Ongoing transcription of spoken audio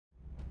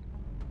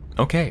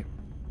Okay.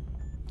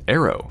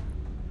 Arrow.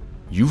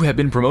 You have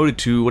been promoted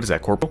to, what is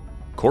that, Corporal?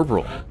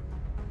 Corporal.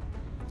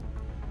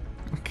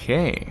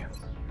 Okay.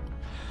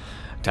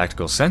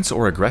 Tactical sense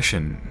or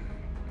aggression.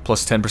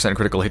 Plus 10%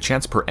 critical hit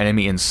chance per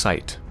enemy in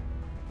sight.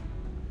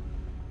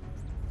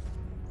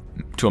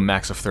 To a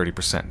max of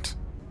 30%.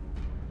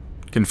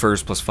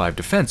 Confers plus 5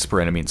 defense per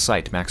enemy in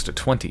sight, max to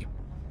 20.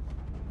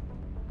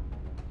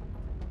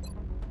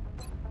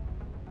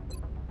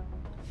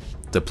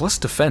 The plus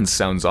defense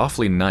sounds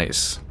awfully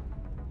nice.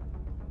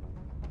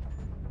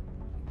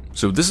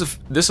 So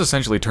this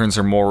essentially turns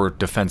her more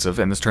defensive,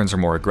 and this turns her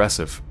more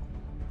aggressive.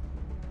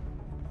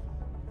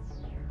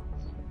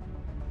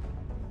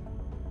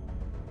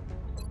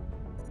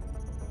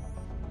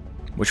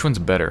 Which one's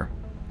better?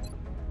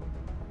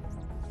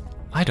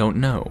 I don't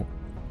know.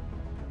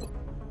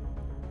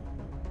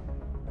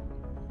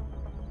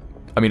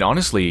 I mean,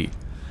 honestly,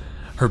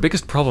 her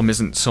biggest problem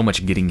isn't so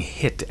much getting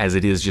hit as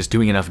it is just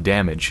doing enough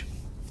damage.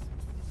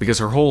 Because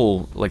her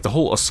whole, like, the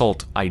whole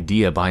assault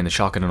idea behind the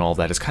shotgun and all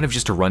that is kind of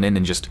just to run in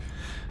and just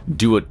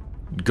do it,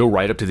 go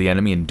right up to the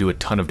enemy and do a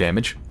ton of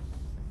damage.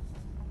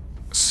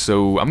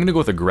 So I'm gonna go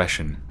with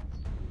aggression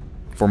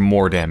for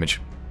more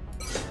damage.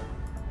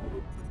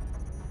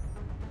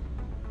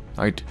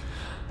 Alright,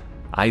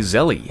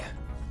 Izeli,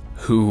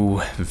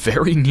 who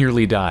very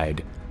nearly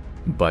died,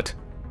 but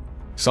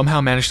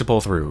somehow managed to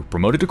pull through,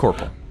 promoted to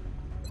corporal.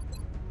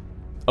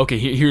 Okay,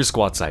 here's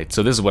squat sight,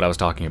 so this is what I was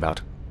talking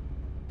about.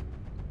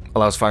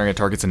 Allows firing at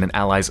targets in an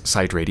ally's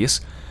sight radius,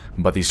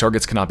 but these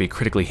targets cannot be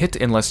critically hit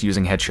unless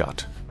using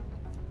headshot.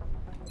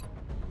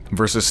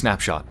 Versus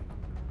snapshot.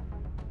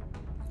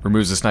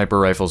 Removes the sniper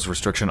rifle's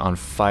restriction on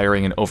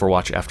firing in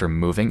Overwatch after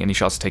moving. Any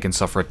shots taken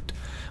suffer a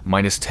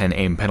 -10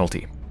 aim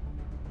penalty.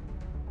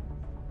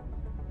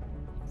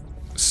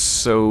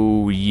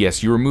 So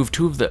yes, you remove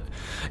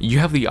you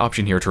have the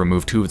option here to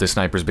remove 2 of the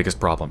sniper's biggest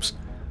problems.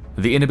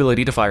 The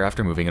inability to fire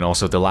after moving, and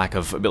also the lack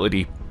of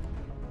ability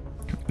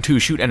to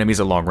shoot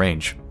enemies at long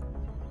range.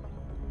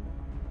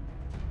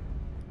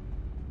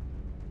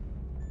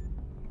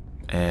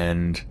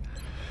 And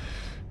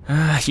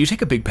you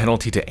take a big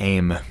penalty to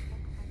aim.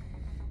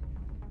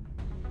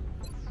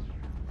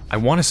 I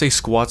want to say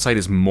squat sight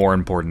is more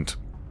important.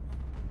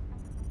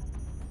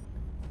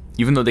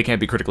 Even though they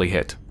can't be critically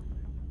hit.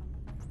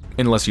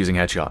 Unless using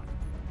headshot.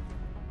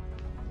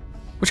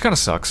 Which kind of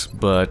sucks,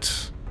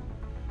 but...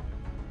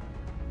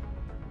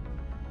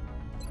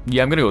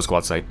 yeah, I'm gonna go with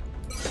squat sight.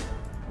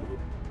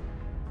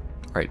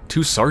 Alright,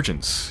 2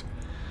 sergeants.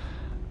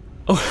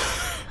 Oh,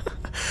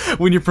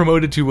 when you're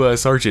promoted to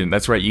sergeant,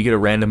 that's right, you get a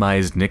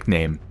randomized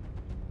nickname.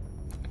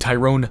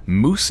 Tyrone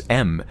Moose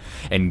M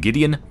and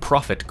Gideon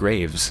Prophet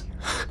Graves.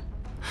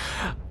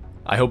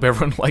 I hope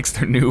everyone likes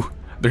their new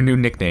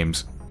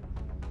nicknames.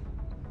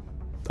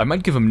 I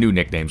might give them new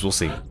nicknames, we'll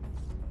see.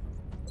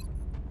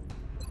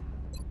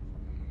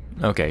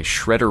 Okay,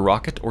 Shredder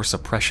Rocket or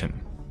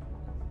Suppression.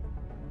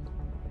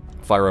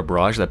 Fire a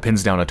barrage that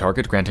pins down a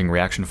target, granting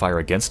reaction fire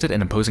against it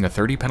and imposing a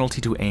 30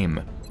 penalty to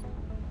aim.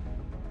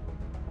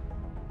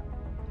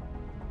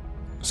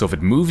 So if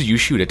it moves, you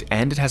shoot it,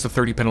 and it has a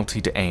 30 penalty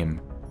to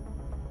aim.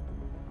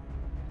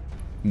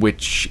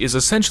 Which is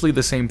essentially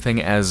the same thing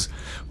as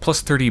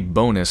plus 30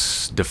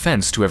 bonus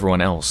defense to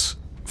everyone else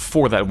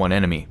for that one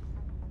enemy.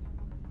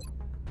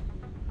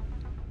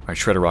 Alright,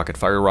 Shredder Rocket.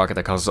 Fire a rocket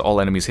that causes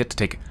all enemies hit to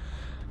take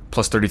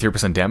plus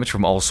 33% damage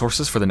from all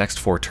sources for the next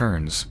 4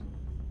 turns.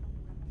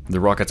 The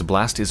rocket's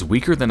blast is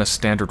weaker than a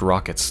standard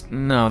rocket's.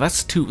 No,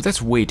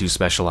 that's way too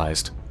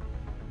specialized.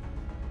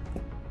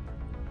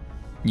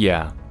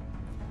 Yeah.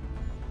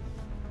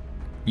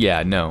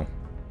 Yeah, no.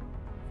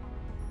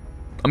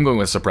 I'm going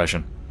with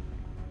suppression.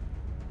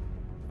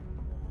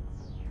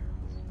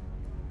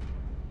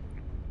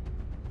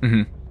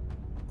 Mm-hmm.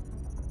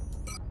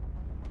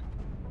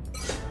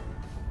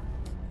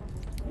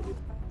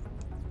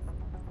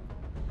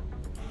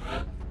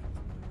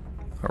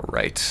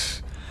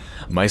 Alright.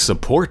 My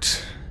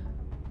support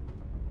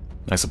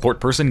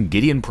person,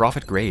 Gideon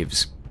Prophet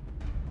Graves.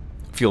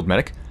 Field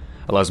Medic.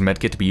 Allows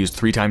medkit to be used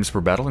 3 times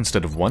per battle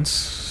instead of once.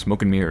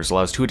 Smoke and Mirrors.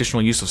 Allows 2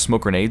 additional use of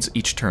smoke grenades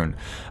each turn.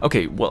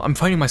 Okay, well, I'm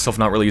finding myself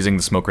not really using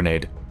the smoke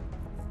grenade.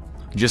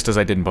 Just as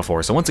I didn't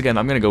before. So once again,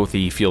 I'm going to go with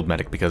the Field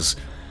Medic because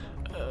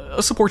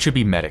a support should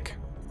be medic.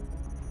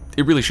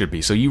 It really should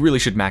be. So you really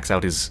should max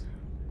out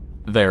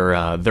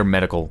their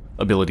medical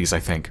abilities, I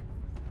think.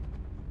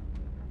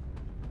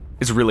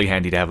 It's really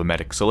handy to have a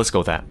medic, so let's go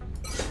with that.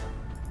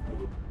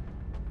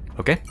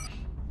 Okay.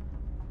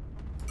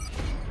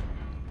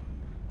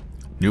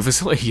 New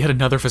facility, yet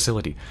another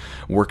facility.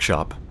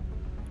 Workshop.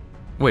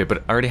 Wait,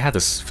 but I already had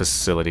this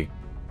facility.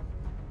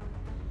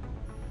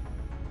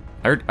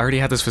 I already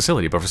had this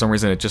facility, but for some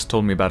reason it just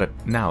told me about it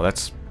now.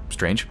 That's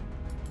strange.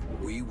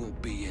 We will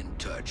be in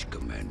touch,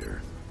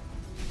 Commander.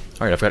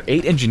 Alright, I've got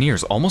 8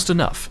 engineers, almost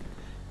enough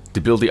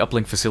to build the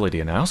uplink facility,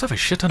 and I also have a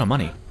shit ton of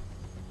money.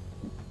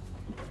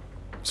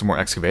 Some more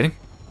excavating.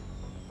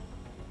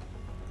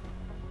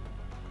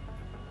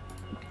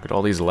 Look at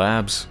all these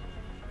labs.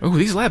 Oh,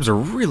 these labs are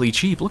really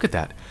cheap. Look at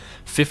that.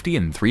 50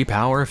 and 3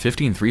 power,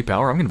 50 and 3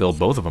 power. I'm going to build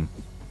both of them.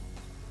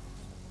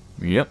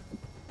 Yep.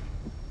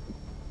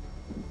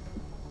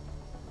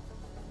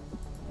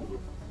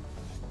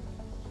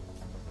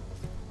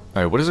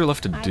 Alright, what is there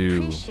left to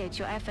do? I appreciate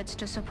your efforts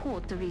to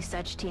support the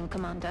research team,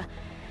 Commander.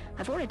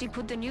 I've already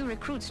put the new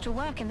recruits to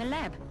work in the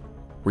lab.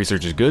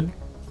 Research is good.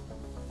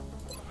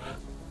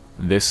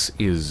 This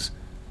is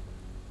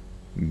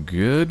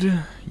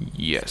good.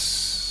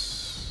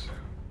 Yes.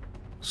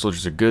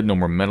 Soldiers are good. No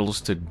more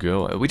metals to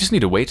go. We just need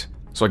to wait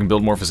so I can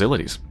build more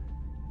facilities.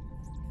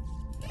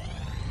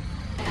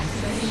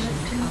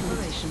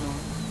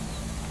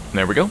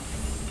 There we go.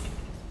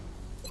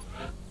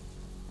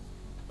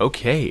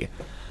 Okay.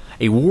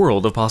 A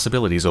world of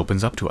possibilities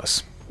opens up to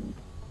us.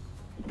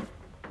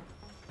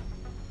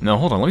 Now,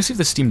 hold on. Let me see if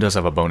the steam does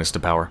have a bonus to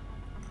power.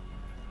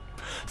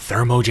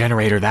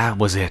 Thermogenerator, that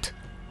was it.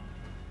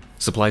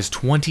 Supplies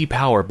 20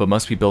 power, but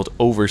must be built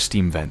over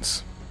steam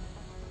vents.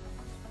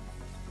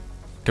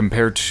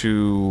 Compared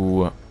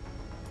to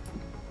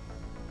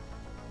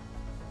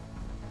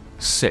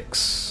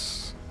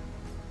 6.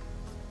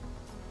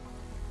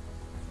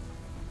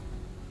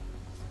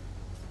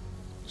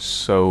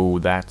 So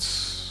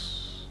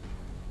that's...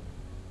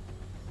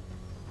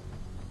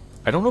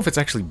 I don't know if it's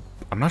actually...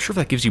 I'm not sure if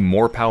that gives you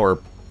more power,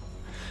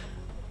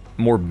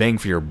 more bang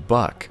for your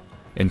buck,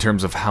 in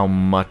terms of how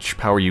much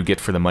power you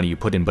get for the money you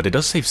put in, but it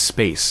does save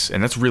space,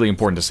 and that's really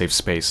important to save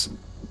space.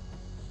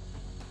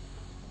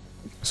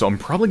 So I'm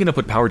probably going to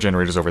put power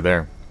generators over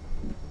there.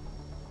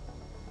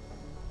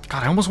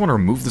 God, I almost want to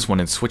remove this one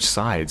and switch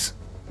sides.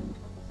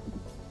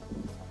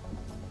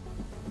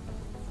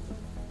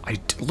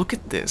 Look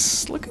at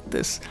this, look at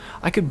this.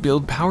 I could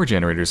build power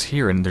generators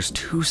here, and there's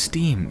 2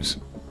 steams.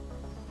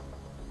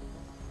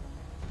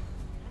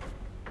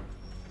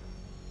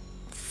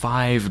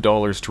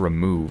 $5 to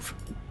remove.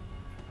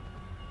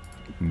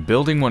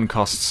 Building one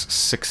costs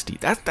 60.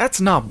 That's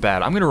not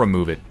bad. I'm gonna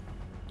remove it.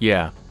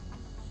 Yeah.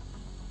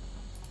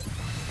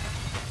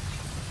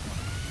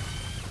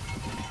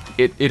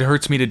 It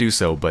hurts me to do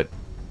so, but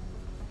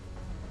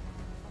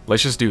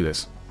let's just do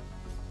this.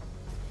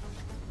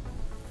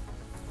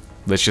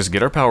 Let's just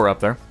get our power up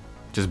there.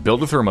 Just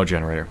build a thermo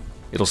generator.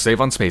 It'll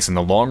save on space. In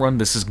the long run,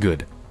 this is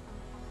good,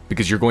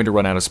 because you're going to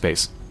run out of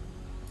space.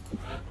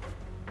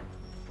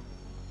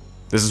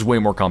 This is way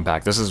more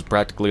compact. This is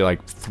practically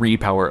like 3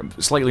 power,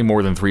 slightly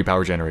more than 3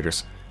 power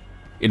generators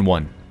in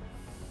one.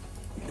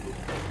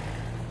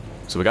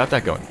 So we got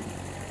that going.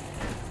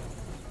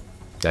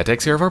 That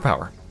takes care of our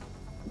power.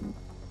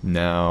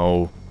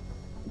 Now,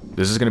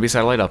 this is going to be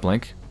satellite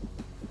uplink,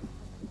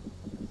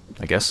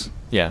 I guess.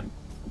 Yeah.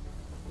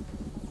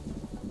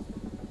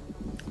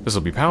 This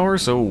will be power,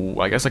 so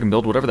I guess I can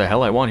build whatever the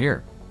hell I want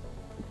here.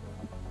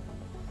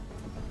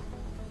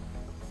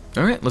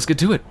 Alright, let's get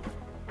to it.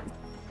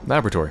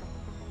 Laboratory.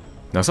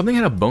 Now, something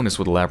had a bonus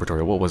with a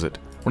laboratory. What was it?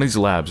 One of these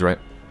labs, right?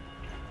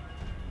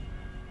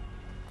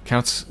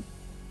 Counts...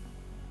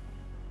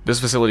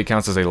 This facility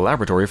counts as a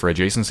laboratory for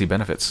adjacency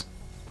benefits.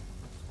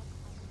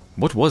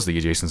 What was the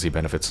adjacency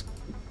benefits?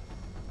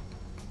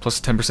 Plus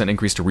 10%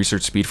 increase to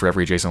research speed for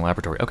every adjacent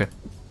laboratory. Okay.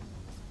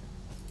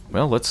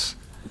 Well, let's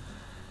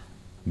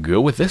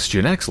go with this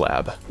genetics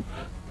lab.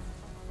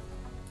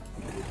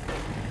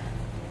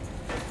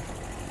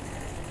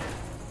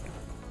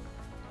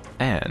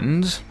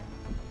 And...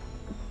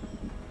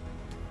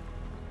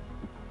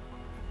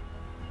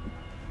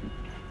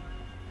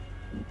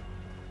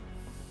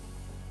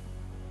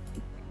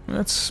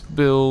 let's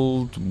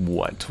build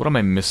what? What am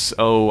I miss?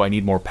 Oh, I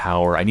need more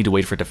power. I need to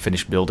wait for it to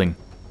finish building.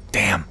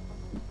 Damn.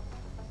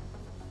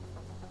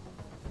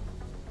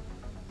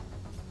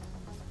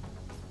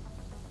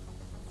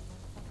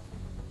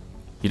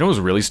 You know what was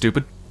really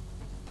stupid?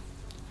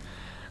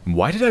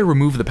 Why did I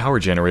remove the power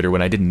generator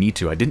when I didn't need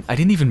to? I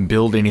didn't even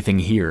build anything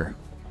here.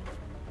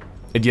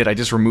 And yet I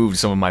just removed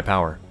some of my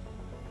power.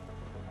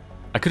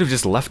 I could have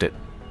just left it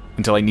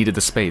until I needed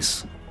the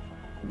space.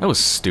 That was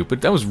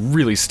stupid. That was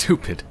really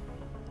stupid.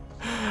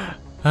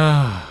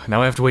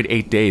 Now I have to wait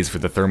 8 days for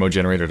the thermo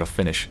generator to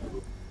finish.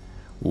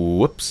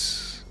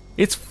 Whoops.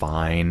 It's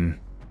fine.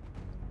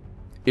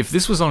 If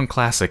this was on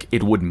classic,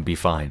 it wouldn't be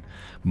fine.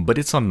 But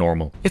it's on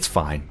normal. It's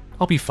fine.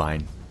 I'll be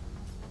fine.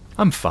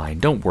 I'm fine.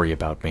 Don't worry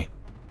about me.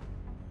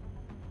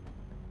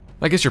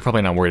 I guess you're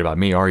probably not worried about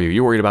me, are you?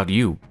 You're worried about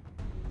you.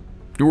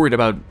 You're worried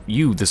about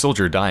you, the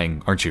soldier,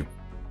 dying, aren't you?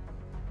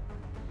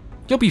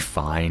 You'll be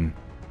fine.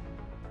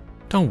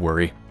 Don't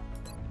worry.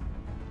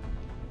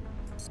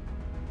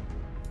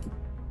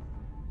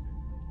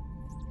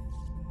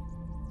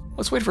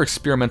 Let's wait for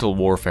experimental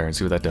warfare and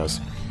see what that does.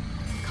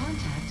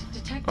 Contact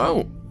detected.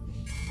 Oh.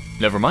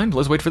 Never mind,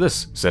 let's wait for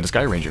this. Send a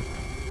Sky Ranger.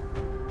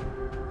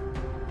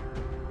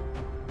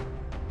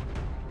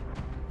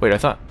 Wait, I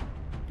thought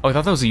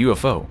that was a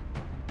UFO.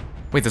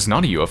 Wait, that's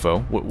not a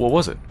UFO. What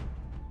was it?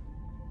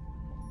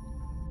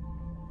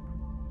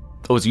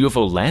 Oh, it's a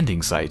UFO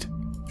landing site.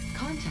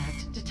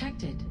 Contact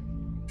detected.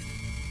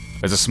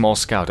 There's a small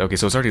scout. Okay,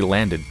 so it's already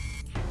landed.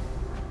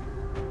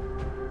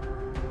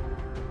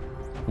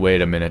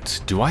 Wait a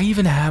minute. Do I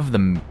even have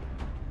the...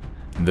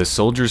 The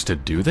soldiers to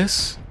do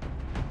this?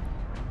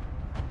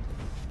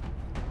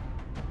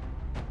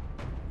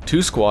 2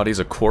 squaddies,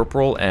 a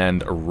corporal,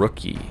 and a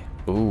rookie.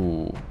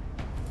 Ooh.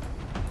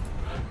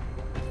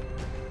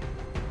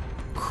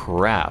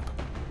 Crap.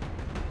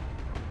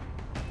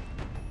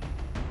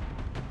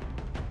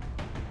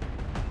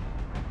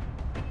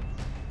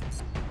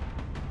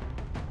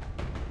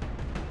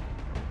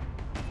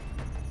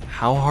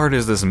 How hard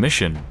is this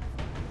mission?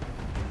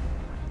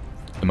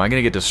 Am I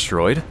gonna get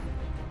destroyed?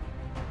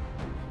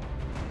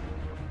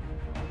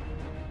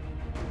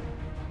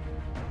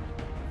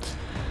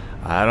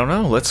 I don't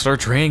know. Let's start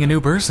training a new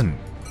person.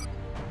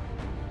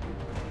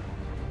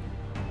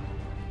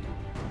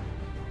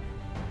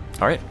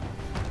 Alright.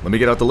 Let me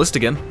get out the list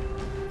again.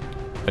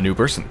 A new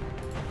person.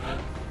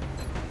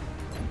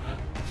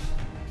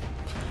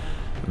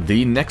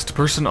 The next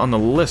person on the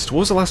list. What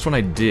was the last one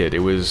I did? It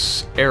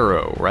was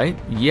Arrow, right?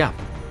 Yeah.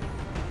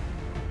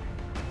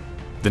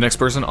 The next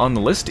person on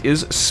the list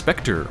is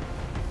Spectre.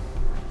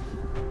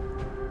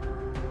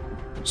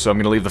 So I'm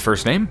going to leave the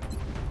first name.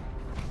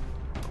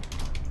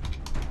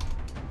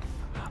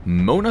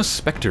 Mona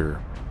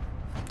Spectre.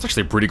 It's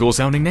actually a pretty cool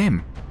sounding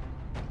name.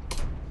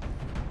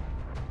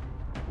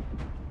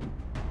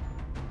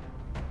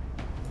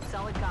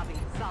 Solid copy.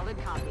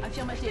 Solid copy.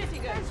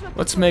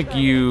 Let's make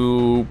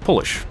you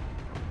Polish.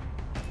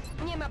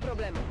 Nie ma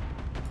problemu.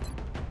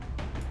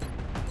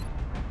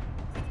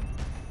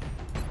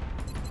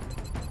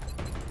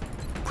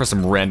 Press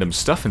some random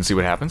stuff and see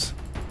what happens.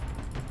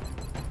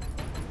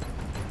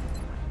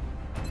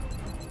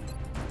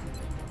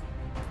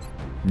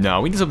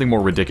 No, we need something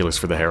more ridiculous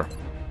for the hair.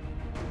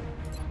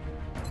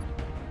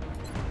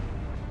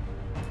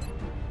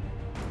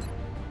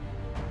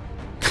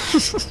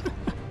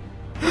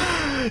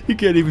 You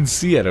can't even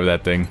see out of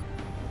that thing.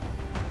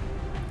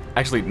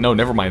 Actually, no,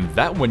 never mind.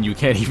 That one you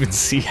can't even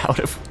see out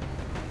of.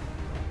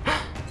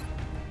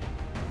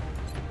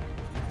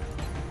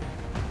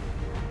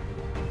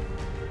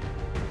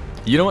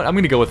 You know what? I'm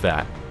gonna go with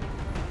that.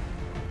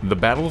 The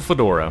Battle of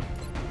Fedora.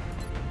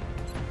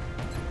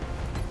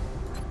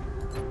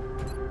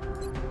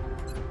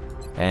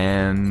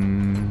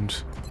 And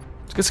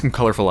let's get some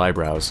colorful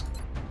eyebrows.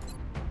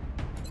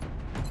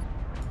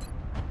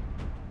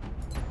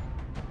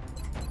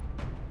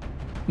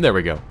 There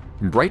we go.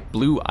 Bright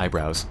blue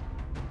eyebrows.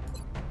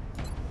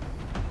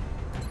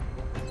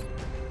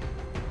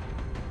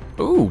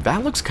 Ooh,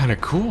 that looks kind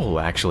of cool,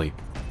 actually.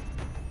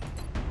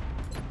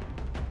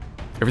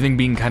 Everything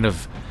being kind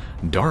of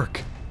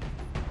dark.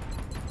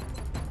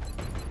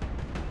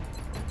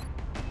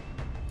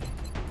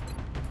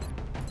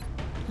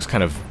 Looks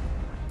kind of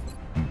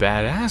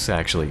badass,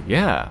 actually.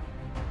 Yeah.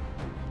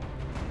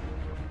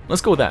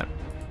 Let's go with that.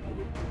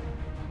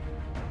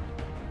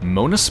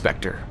 Mona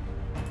Spectre.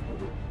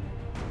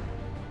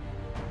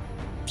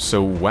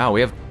 So, wow,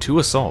 we have 2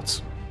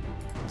 assaults.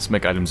 Let's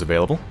make items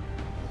available.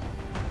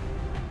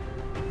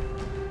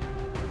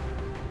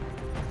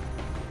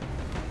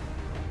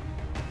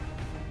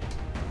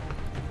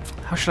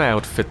 How should I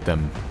outfit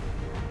them?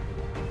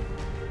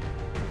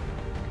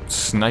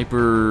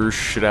 Sniper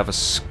should have a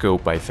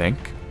scope, I think.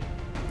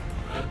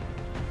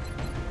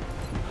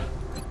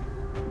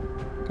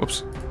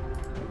 Whoops.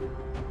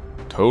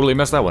 Totally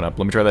messed that one up.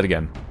 Let me try that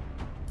again.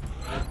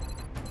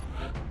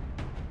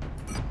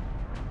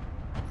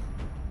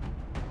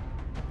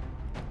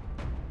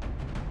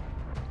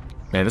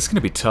 Man, this is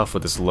gonna be tough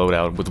with this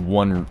loadout with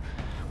one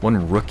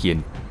rookie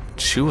and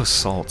 2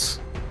 assaults.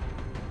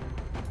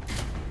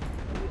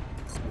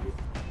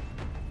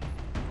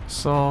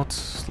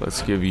 Assault.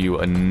 Let's give you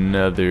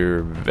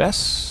another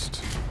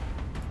vest.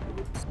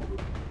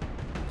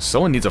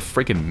 Someone needs a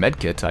freaking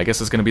medkit. I guess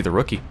it's gonna be the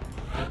rookie.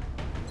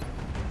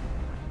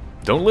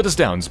 Don't let us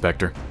down,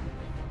 Spectre.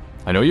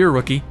 I know you're a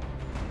rookie,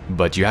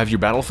 but you have your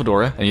battle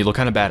fedora and you look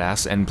kind of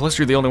badass, and plus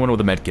you're the only one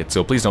with a medkit,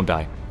 so please don't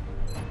die.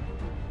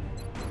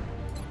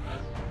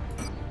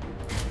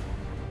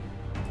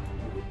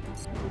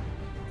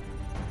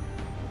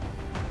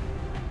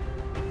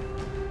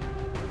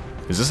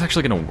 Is this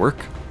actually gonna work?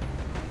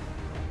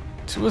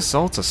 2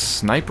 assaults, a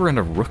sniper, and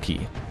a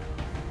rookie.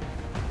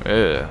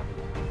 Ugh.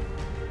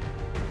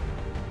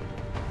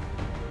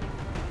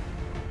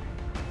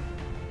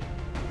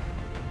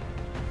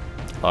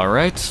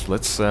 Alright,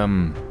 let's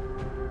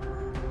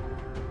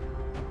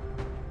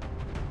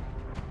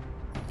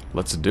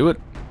do it.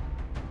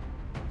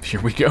 Here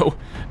we go.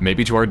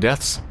 Maybe to our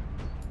deaths.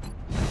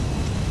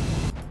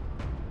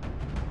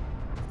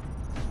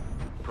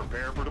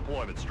 Prepare for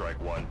deployment,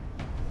 Strike One.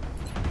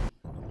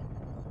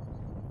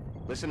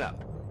 Listen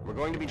up. We're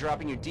going to be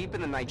dropping you deep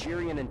in the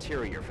Nigerian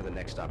interior for the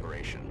next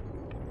operation.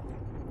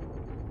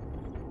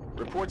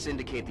 Reports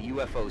indicate the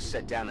UFOs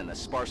set down in a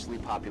sparsely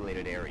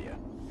populated area.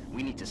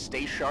 We need to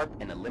stay sharp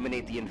and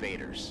eliminate the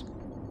invaders.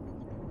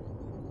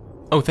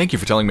 Oh, thank you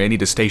for telling me I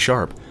need to stay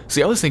sharp.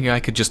 See, I was thinking I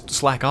could just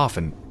slack off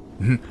and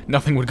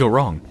nothing would go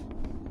wrong.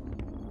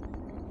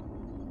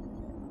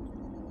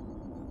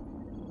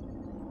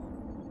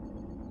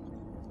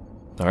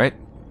 Alright,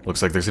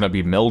 looks like there's gonna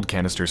be meld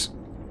canisters.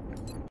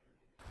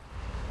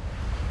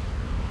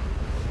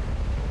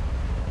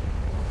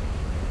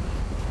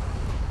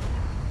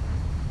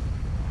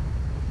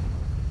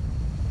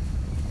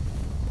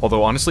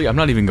 Although, honestly, I'm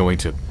not even going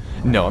to...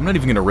 No, I'm not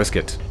even going to risk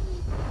it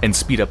and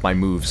speed up my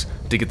moves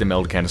to get the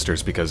meld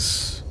canisters,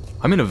 because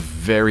I'm in a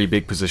very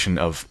big position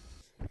of...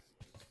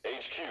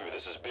 HQ,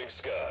 this is Big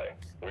Sky.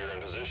 We are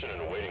in position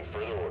and awaiting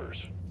further orders.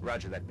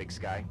 Roger that, Big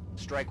Sky.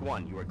 Strike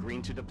 1, you are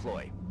green to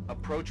deploy.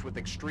 Approach with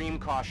extreme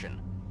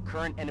caution.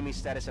 Current enemy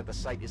status at the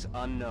site is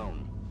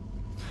unknown.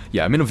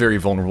 Yeah, I'm in a very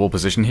vulnerable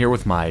position here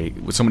with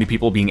so many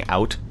people being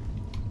out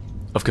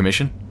of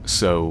commission,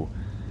 so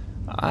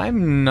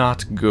I'm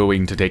not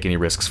going to take any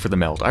risks for the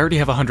meld. I already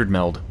have 100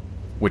 meld,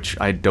 which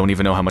I don't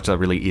even know how much that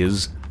really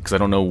is, because I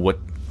don't know what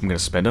I'm going to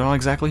spend it on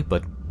exactly,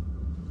 but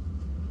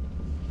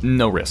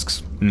no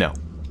risks. No.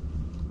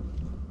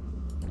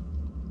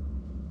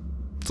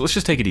 So let's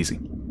just take it easy.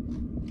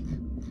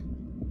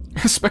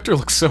 Spectre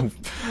looks so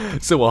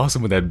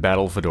awesome with that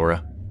battle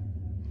fedora.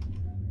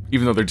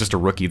 Even though they're just a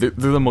rookie. They're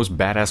the most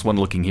badass one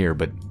looking here,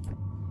 but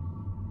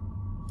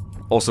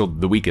also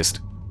the weakest.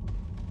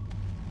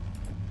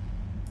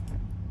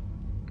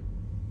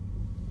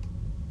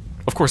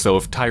 Of course, though,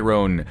 if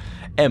Tyrone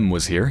M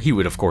was here, he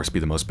would of course be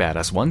the most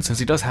badass one, since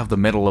he does have the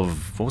medal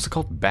of... what was it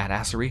called?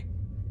 Badassery?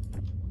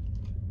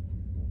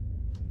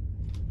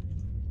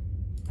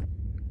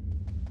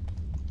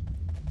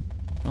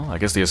 Well, I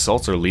guess the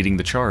assaults are leading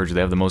the charge.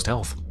 They have the most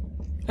health.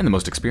 And the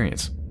most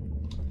experience.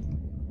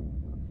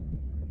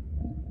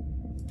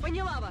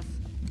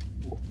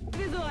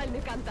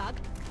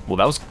 Well,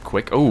 that was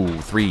quick. Oh,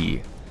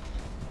 3.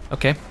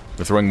 Okay,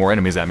 they're throwing more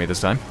enemies at me this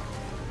time.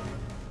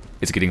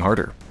 It's getting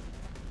harder.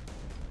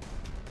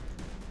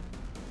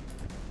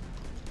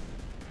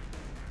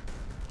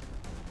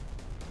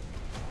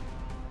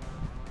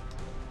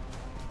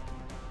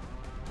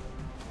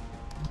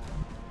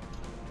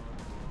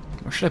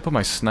 Where should I put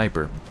my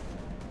sniper?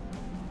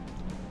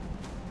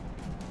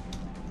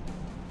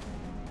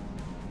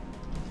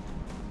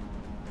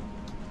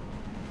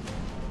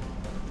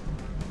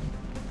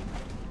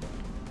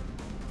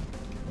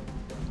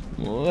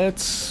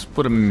 Let's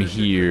put him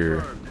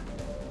here.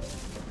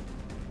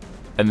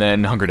 And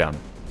then hunker down.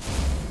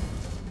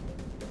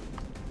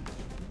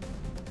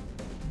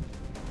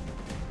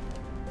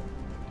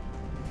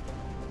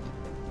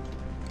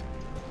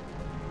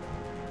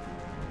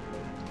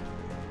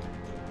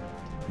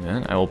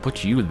 And I will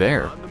put you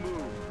there.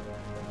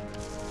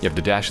 You have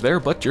to dash there,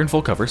 but you're in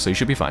full cover, so you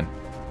should be fine.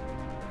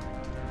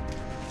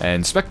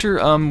 And Spectre,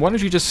 why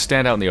don't you just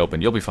stand out in the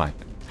open? You'll be fine.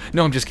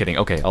 No, I'm just kidding.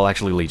 Okay, I'll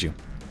actually lead you.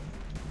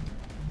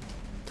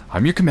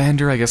 I'm your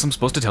commander, I guess I'm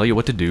supposed to tell you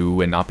what to do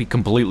and not be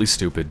completely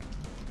stupid.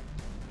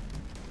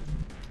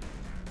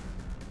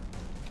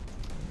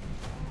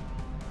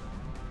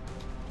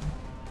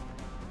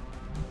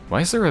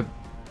 Why is there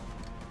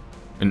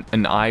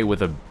an eye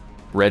with a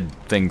red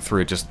thing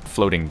through it just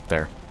floating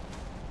there?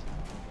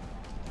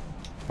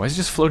 Why is it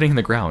just floating in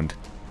the ground?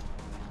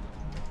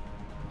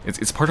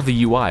 It's part of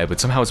the UI, but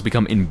somehow it's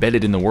become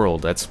embedded in the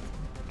world. That's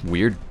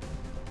weird.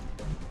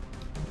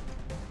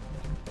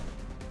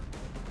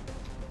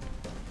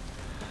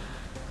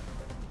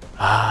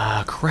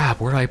 Ah, crap,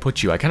 where do I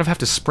put you? I kind of have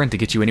to sprint to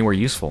get you anywhere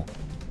useful.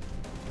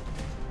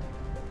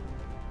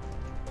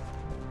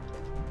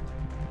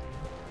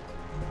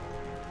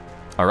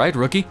 Alright,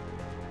 rookie.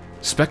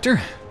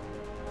 Spectre,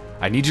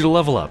 I need you to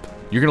level up.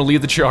 You're gonna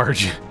lead the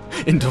charge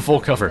into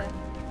full cover.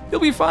 You'll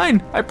be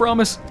fine, I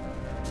promise.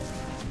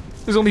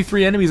 There's only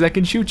 3 enemies that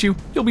can shoot you.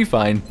 You'll be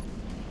fine.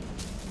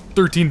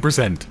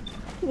 13%.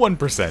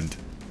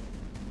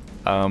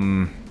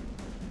 1%.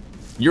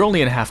 You're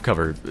only in half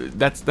cover.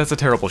 That's a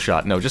terrible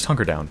shot. No, just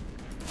hunker down.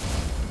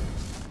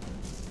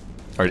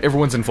 Alright,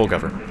 everyone's in full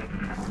cover.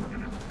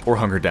 Or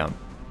hunker down.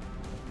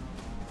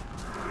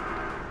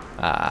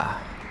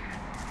 Ah.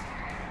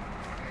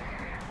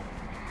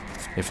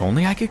 If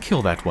only I could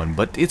kill that one,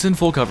 but it's in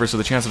full cover, so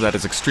the chance of that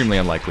is extremely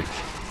unlikely.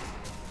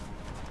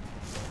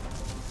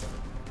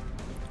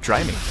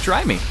 Try me.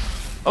 Try me!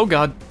 Oh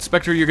god,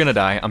 Spectre, you're gonna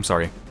die. I'm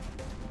sorry.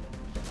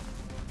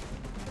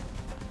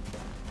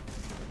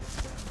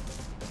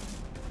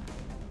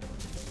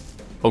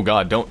 Oh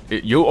god, don't...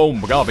 oh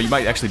my god, but you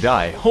might actually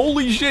die.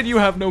 Holy shit, you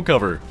have no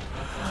cover!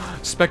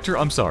 Spectre,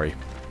 I'm sorry.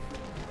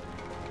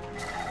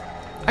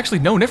 Actually,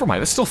 no, never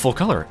mind. That's still full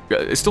color.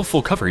 It's still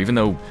full cover, even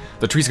though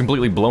the tree's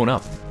completely blown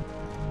up.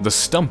 The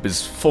stump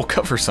is full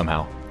cover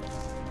somehow.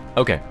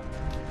 Okay.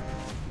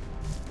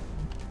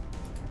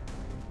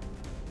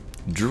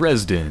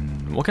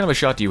 Dresden. What kind of a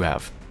shot do you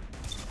have?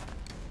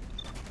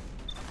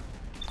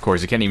 Of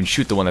course, you can't even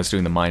shoot the one that's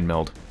doing the mind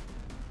meld.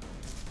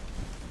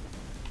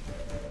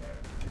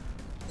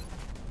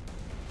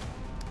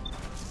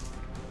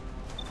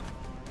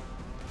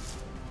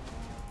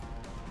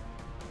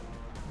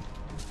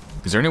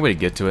 Is there any way to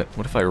get to it?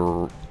 What if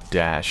I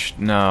dash?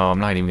 No, I'm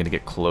not even going to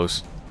get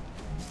close.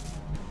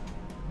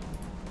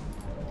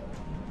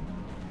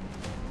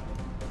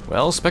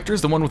 Well,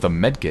 Spectre's the one with a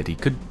medkit. He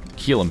could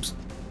heal him.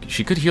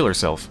 She could heal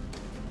herself.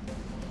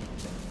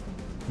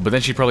 But then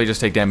she'd probably just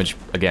take damage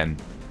again.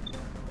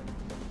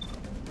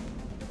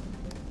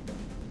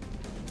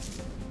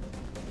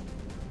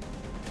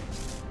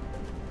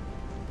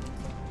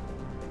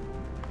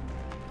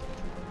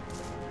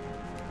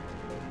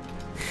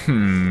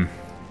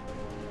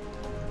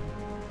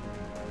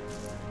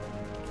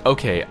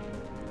 Okay.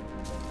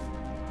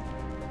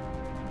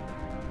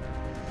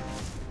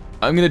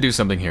 I'm gonna do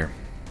something here.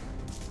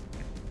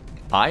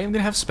 I am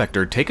gonna have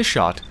Spectre take a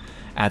shot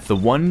at the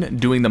one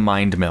doing the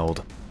mind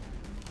meld.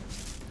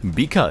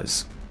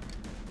 Because...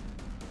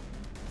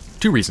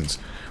 2 reasons.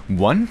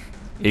 1,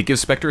 it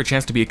gives Spectre a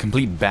chance to be a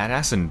complete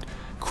badass and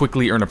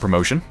quickly earn a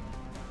promotion.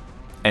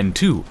 And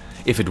 2,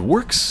 if it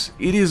works,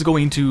 it is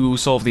going to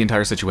solve the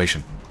entire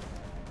situation.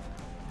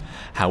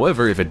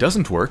 However, if it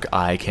doesn't work,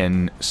 I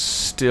can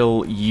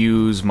still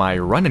use my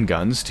run-and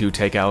guns to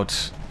take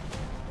out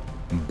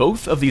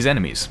both of these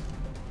enemies,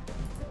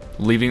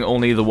 leaving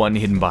only the one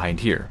hidden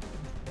behind here.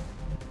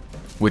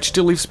 Which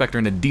still leaves Spectre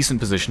in a decent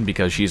position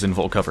because she's in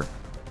full cover.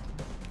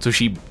 So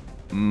she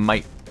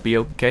might be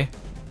okay.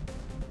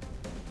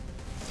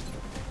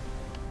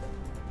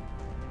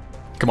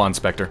 Come on,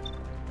 Spectre.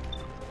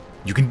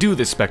 You can do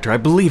this, Spectre. I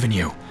believe in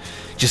you.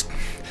 Just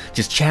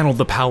channel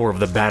the power of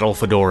the battle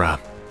fedora.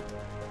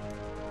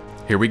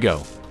 Here we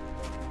go.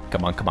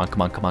 Come on, come on,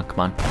 come on, come on, come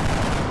on.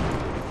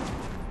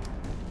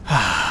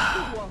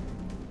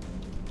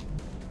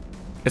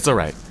 It's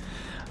alright.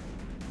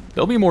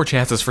 There'll be more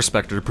chances for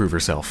Spectre to prove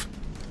herself.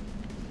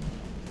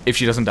 If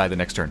she doesn't die the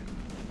next turn.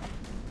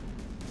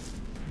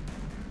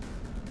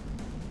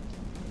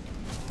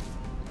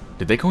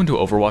 Did they go into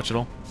Overwatch at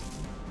all?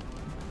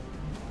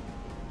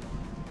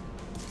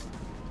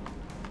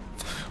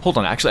 Hold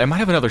on, actually, I might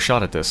have another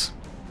shot at this.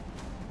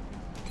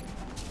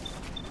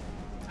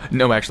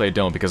 No, actually, I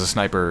don't, because a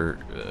sniper...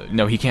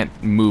 no, he can't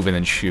move and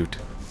then shoot.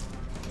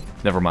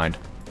 Never mind.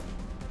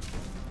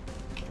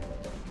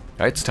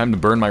 Alright, it's time to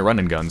burn my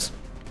run-and guns.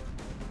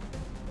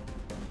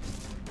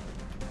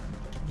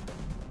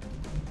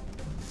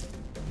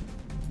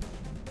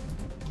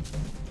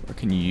 Where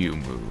can you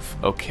move?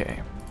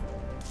 Okay.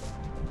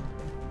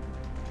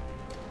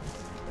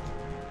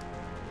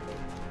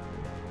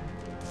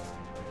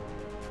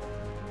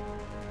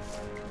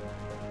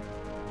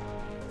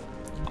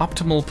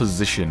 Optimal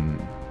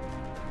position.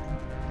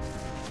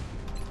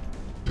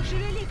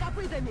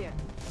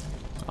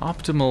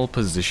 Optimal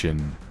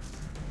position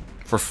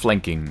for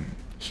flanking.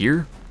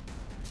 Here?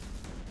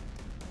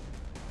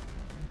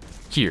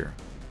 Here.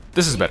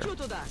 This is better.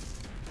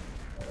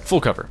 Full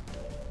cover.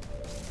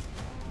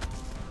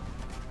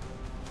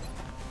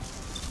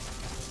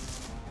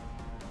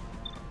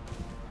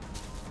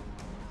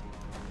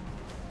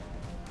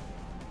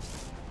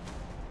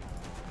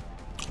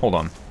 Hold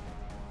on.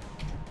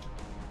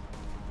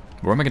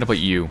 Where am I going to put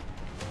you?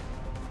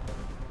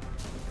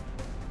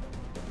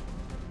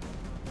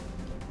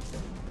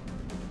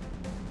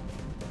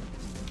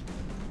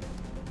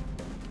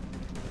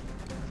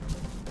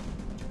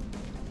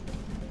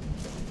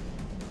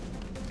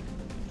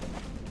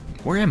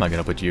 Where am I going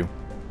to put you?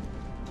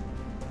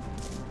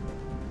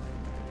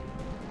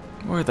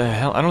 Where the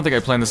hell? I don't think I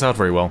planned this out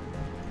very well.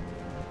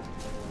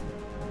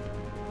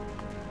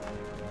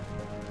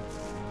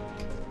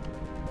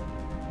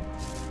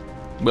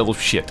 Well,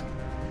 shit.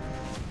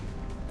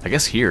 I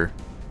guess here.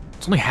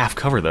 It's only half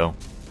cover, though.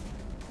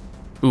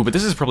 Ooh, but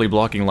this is probably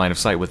blocking line of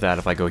sight with that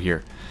if I go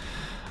here.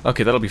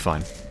 Okay, that'll be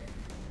fine.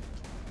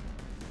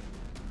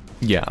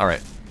 Yeah,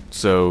 alright.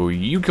 So,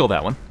 you kill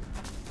that one.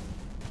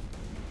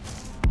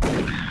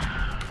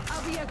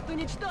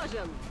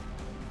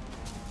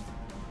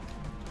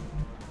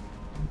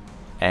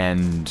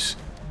 And...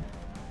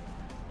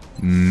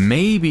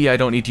 maybe I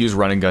don't need to use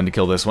run and gun to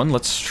kill this one.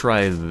 Let's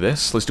try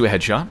this. Let's do a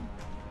headshot.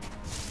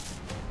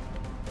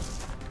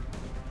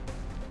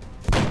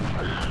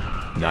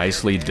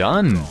 Nicely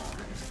done.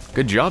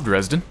 Good job,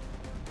 Dresden.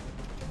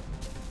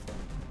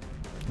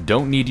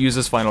 Don't need to use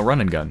this final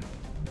run and gun.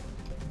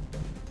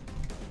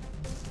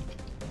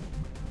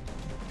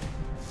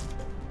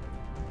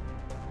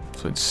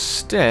 So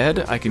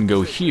instead, I can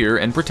go here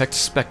and protect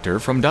Spectre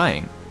from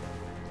dying.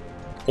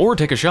 Or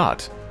take a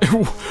shot. A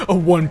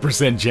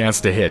 1%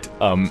 chance to hit.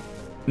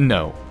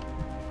 No.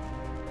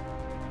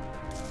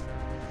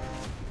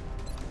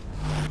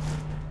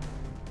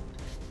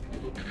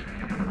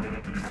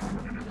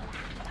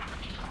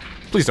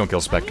 Please don't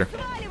kill Spectre.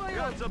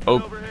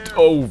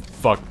 Oh,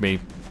 fuck me.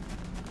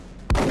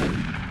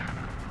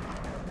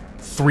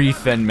 3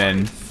 thin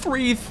men.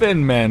 3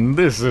 thin men.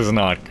 This is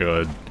not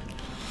good.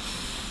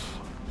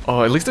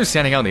 Oh, at least they're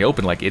standing out in the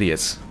open like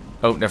idiots.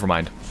 Oh, never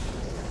mind.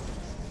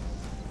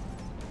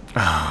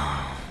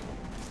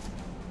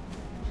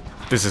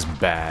 This is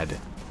bad.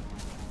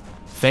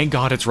 Thank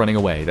God it's running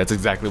away. That's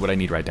exactly what I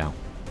need right now.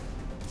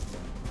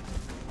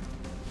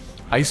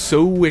 I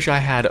so wish I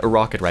had a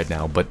rocket right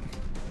now, but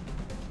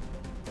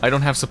I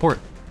don't have support.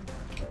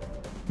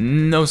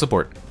 No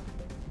support.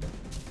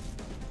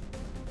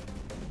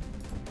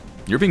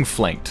 You're being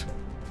flanked.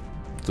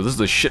 So this is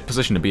a shit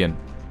position to be in.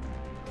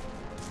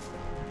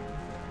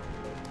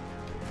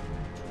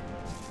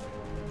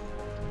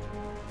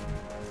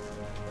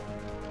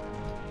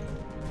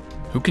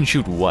 Who can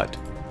shoot what?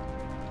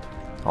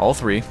 All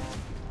 3.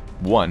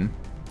 1.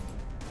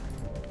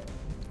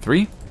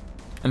 3.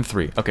 And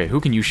 3. Okay, who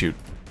can you shoot?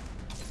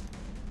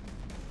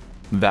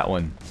 That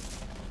one.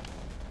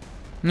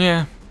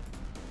 Yeah.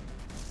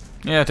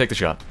 Yeah, take the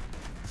shot.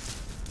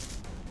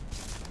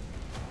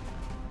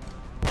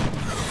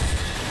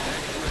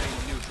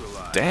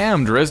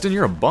 Damn, Dresden,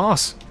 you're a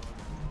boss.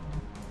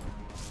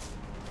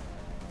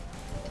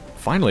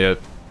 Finally,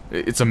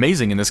 it's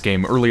amazing in this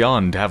game early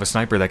on to have a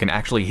sniper that can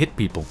actually hit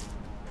people.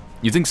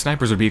 You'd think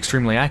snipers would be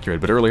extremely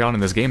accurate, but early on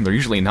in this game, they're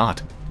usually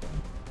not.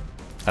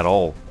 At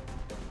all.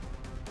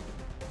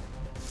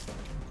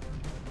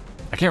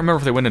 I can't remember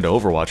if they went into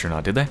Overwatch or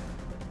not, did they?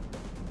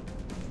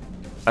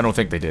 I don't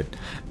think they did.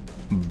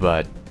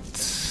 But...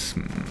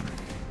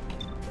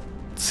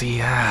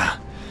 see,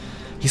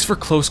 he's for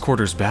close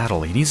quarters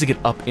battle. He needs to get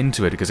up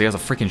into it because he has a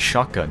freaking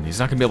shotgun. He's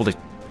not going to be able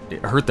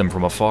to hurt them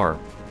from afar.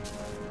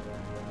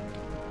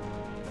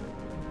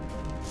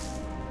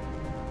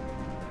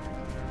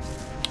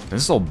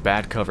 This is all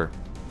bad cover.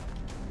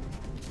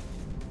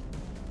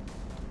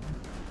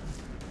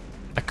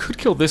 I could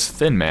kill this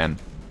thin man.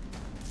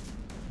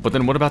 But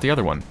then what about the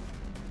other one?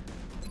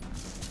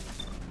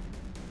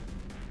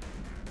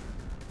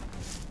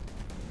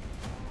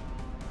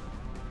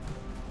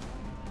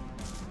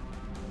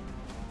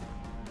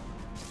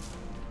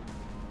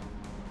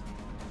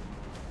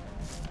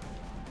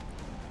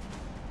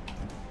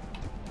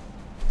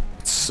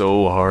 It's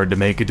so hard to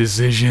make a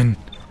decision.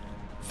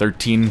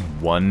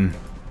 13-1.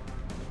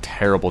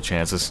 Terrible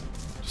chances.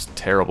 Just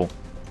terrible.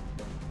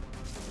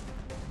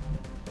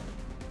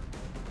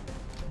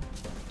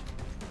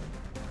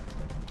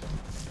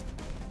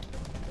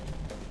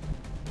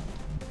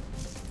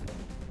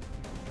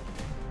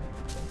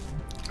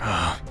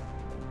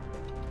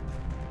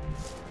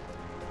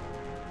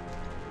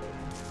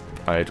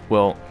 Alright,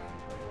 well...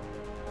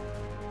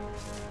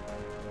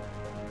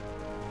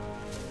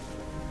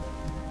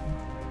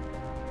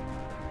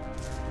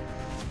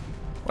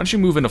 why don't you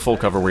move into full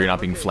cover where you're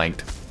not being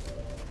flanked?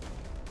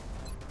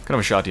 What kind of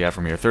a shot do you have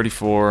from here?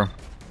 34.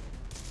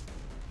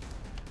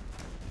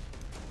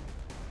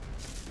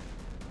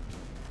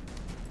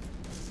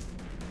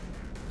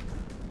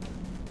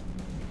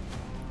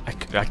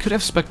 I could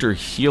have Spectre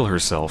heal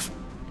herself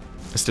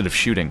instead of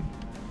shooting.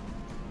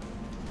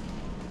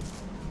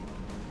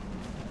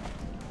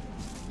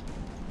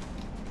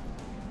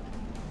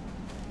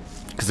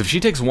 Because if she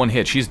takes one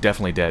hit, she's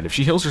definitely dead. If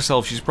she heals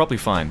herself, she's probably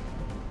fine.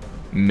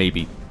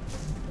 Maybe.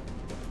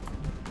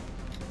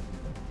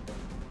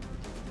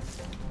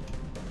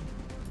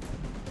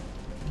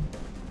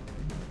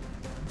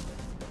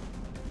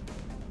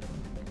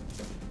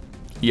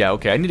 Yeah,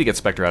 okay, I need to get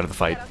Spectre out of the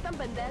fight.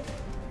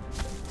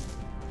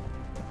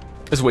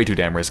 This is way too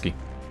damn risky.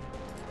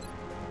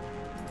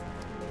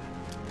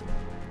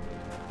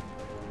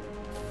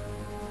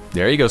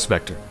 There you go,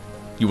 Spectre.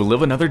 You will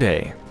live another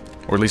day.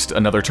 Or at least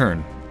another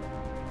turn.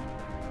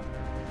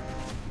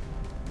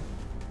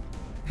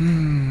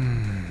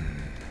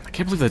 I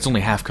can't believe that's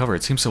only half cover.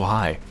 It seems so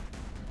high.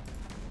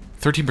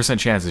 13%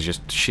 chance is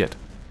just shit.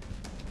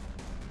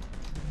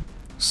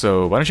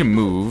 So, why don't you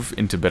move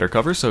into better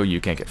cover so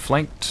you can't get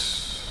flanked?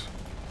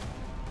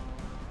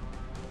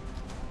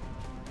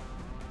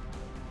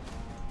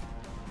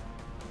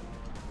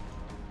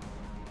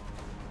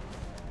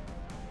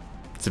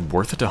 Is it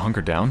worth it to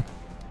hunker down?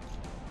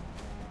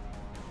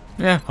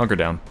 Yeah, hunker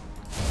down.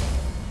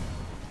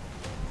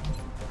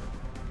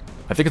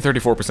 I think a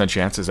 34%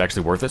 chance is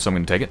actually worth it, so I'm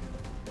going to take it.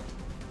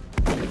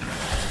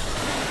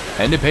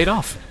 And it paid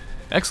off.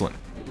 Excellent.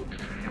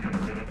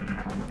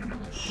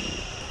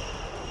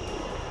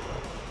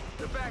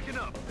 They're backing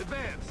up.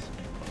 Advance.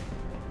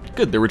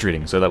 Good, they're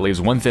retreating, so that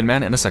leaves one thin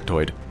man and a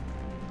sectoid.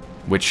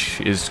 Which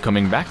is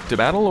coming back to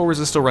battle, or is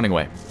it still running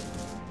away?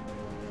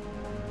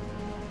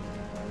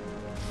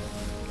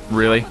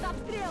 Really?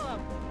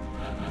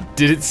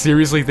 Did it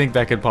seriously think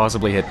that could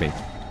possibly hit me?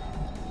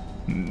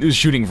 It was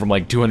shooting from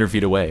like 200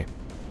 feet away.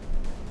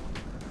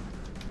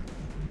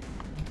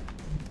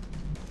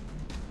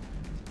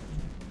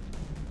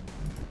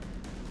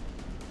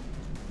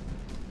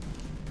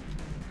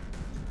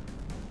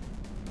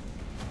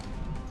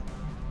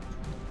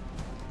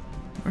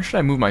 Where should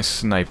I move my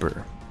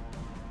sniper?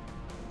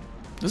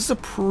 This is a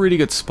pretty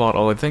good spot,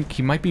 although I think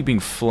he might be being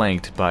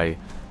flanked by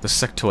the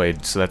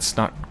sectoid, so that's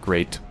not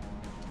great.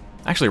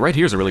 Actually, right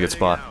here's a really good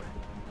spot.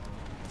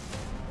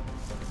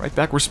 Right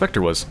back where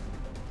Spectre was.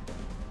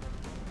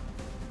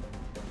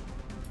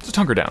 Just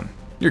hunker down.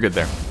 You're good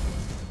there.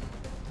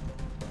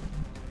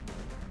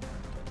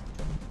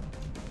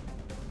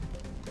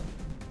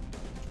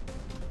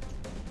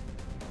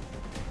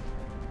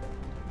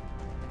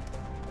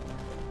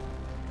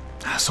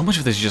 So much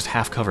of this is just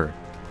half cover.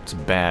 It's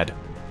bad.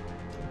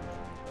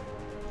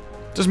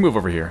 Just move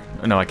over here.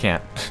 No, I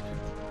can't.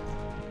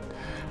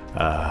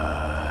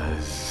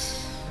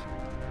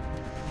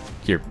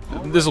 Here.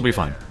 This'll be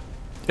fine.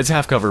 It's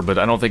half cover, but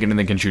I don't think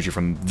anything can shoot you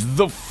from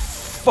the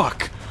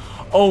fuck.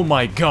 Oh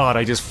my god,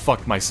 I just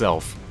fucked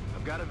myself.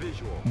 I've got a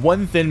visual.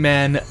 One thin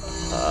man,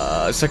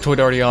 sectoid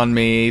already on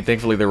me.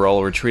 Thankfully they were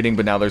all retreating,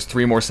 but now there's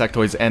 3 more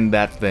sectoids and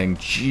that thing.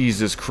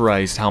 Jesus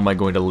Christ, how am I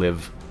going to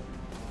live?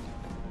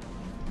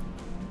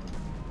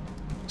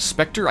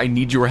 Spectre, I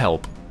need your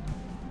help.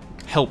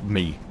 Help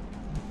me.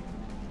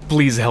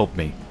 Please help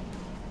me.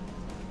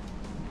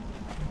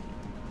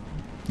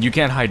 You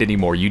can't hide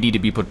anymore. You need to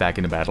be put back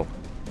into battle.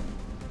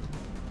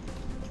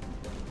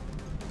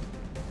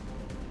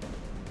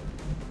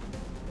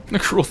 The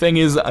cruel thing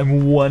is,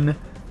 I'm one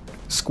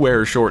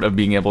square short of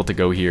being able to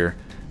go here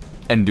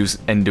and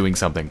doing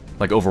something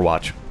like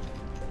Overwatch.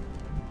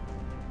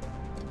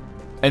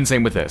 And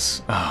same with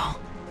this. Oh.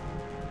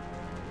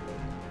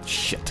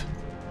 Shit.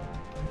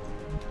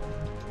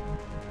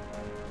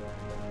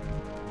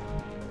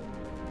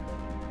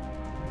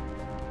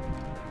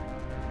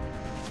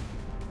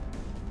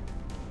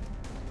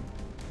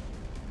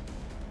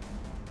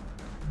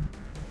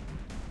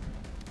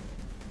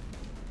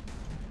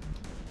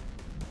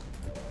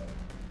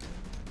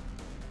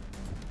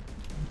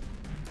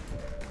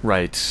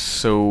 Right,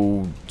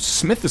 so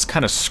Smith is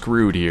kind of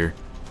screwed here.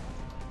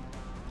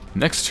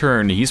 Next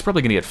turn, he's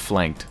probably going to get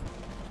flanked.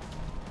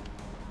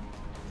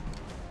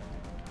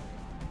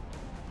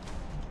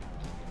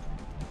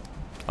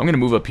 I'm going to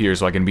move up here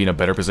so I can be in a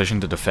better position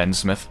to defend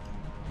Smith.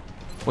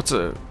 What's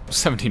a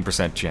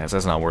 17% chance?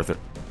 That's not worth it.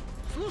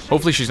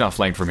 Hopefully she's not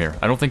flanked from here.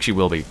 I don't think she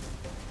will be.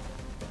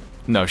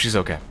 No, she's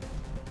okay.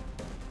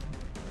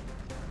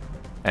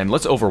 And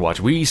let's Overwatch.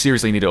 We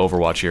seriously need to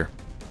Overwatch here.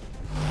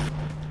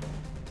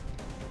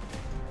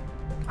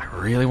 I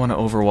really want to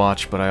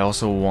Overwatch, but I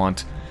also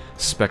want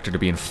Spectre to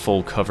be in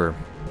full cover.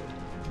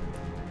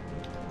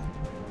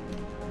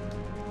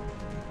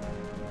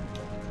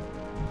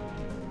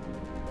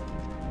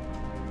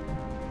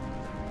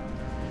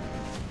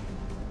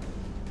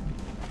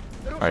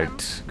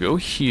 Alright, go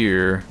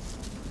here.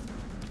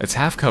 It's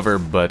half cover,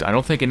 but I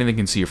don't think anything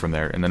can see you from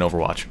there, and then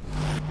Overwatch.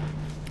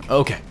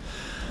 Okay.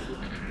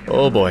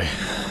 Oh boy.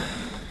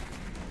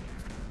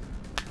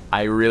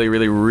 I really,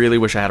 really, really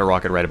wish I had a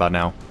rocket right about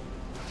now.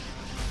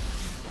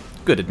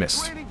 Good, it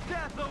missed. Raining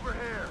death over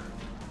here.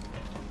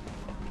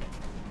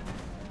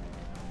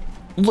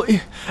 Look,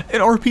 an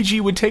RPG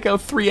would take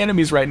out 3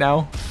 enemies right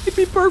now. It'd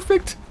be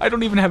perfect. I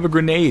don't even have a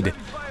grenade.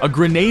 A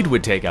grenade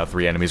would take out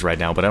 3 enemies right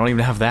now, but I don't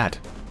even have that.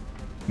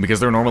 Because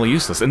they're normally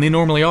useless, and they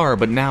normally are,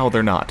 but now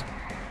they're not.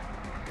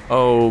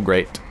 Oh,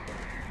 great.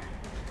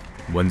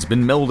 One's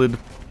been melded.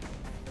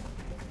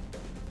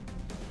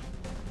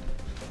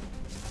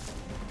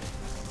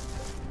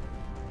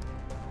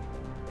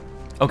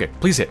 Okay,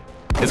 please hit.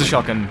 It's a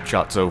shotgun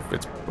shot, so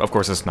it's, of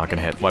course it's not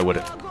gonna hit. Why would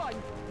it?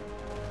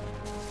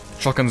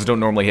 Shotguns don't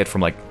normally hit from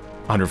like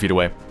 100 feet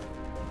away.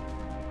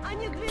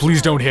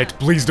 Please don't hit.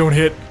 Please don't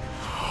hit.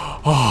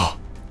 Oh,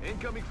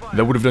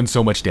 that would have done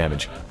so much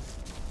damage.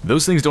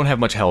 Those things don't have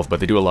much health, but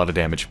they do a lot of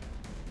damage.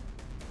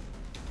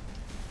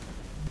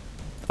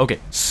 Okay,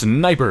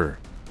 sniper.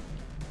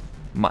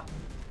 My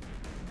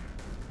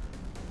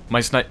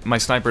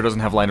sniper doesn't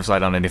have line of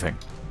sight on anything.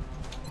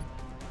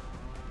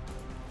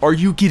 Are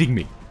you kidding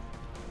me?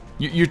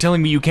 You're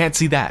telling me you can't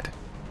see that?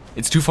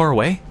 It's too far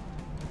away?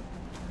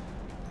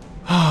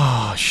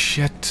 Oh,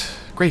 shit.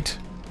 Great.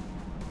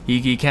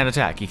 He can't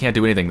attack. He can't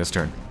do anything this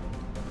turn.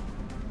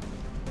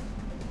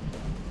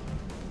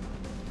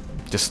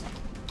 Just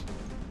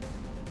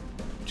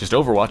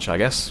Overwatch, I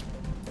guess.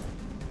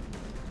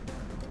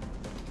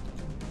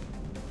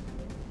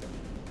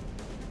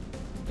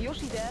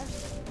 Yoshi there.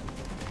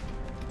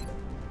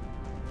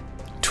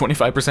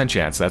 25%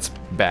 chance. That's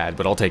bad,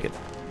 but I'll take it.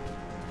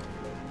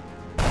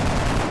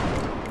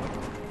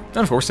 And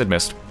of course, it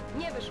missed.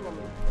 Nie wyszło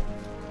mi.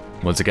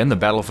 Once again, the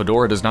Battle of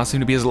Fedora does not seem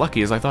to be as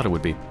lucky as I thought it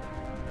would be.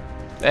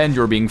 And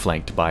you're being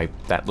flanked by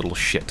that little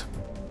shit.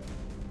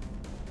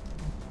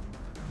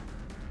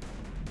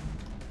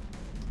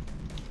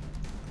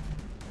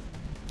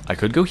 I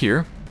could go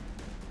here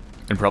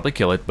and probably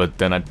kill it, but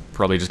then I'd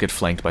probably just get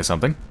flanked by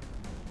something.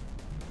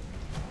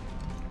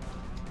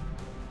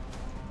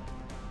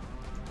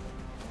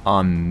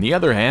 On the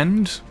other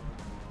hand...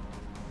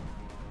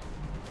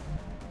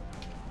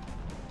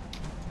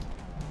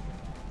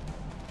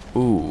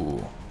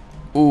 Ooh.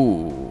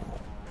 Ooh.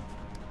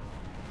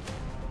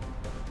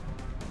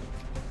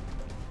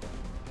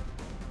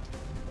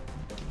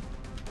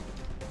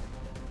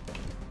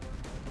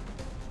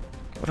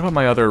 What about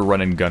my other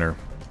run-and gunner?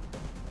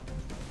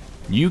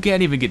 You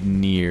can't even get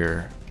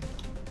near.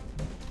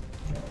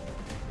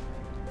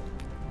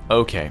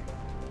 Okay.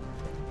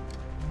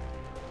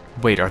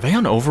 Wait, are they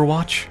on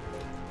Overwatch?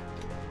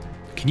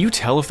 Can you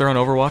tell if they're on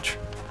Overwatch?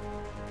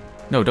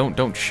 No,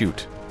 don't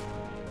shoot.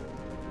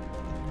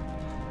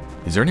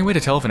 Is there any way to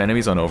tell if an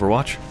enemy's on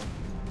Overwatch?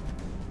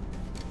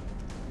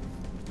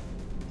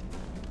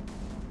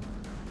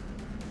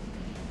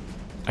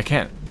 I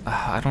can't.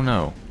 I don't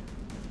know.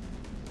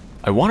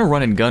 I want to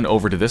run and gun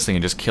over to this thing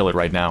and just kill it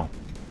right now.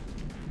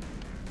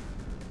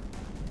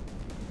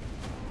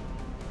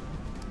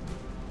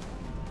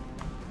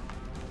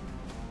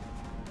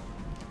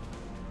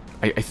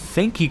 I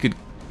think he could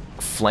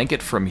flank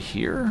it from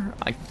here,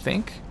 I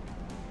think.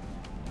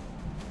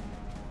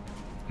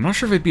 I'm not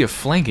sure if it'd be a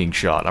flanking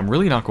shot. I'm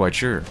really not quite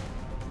sure.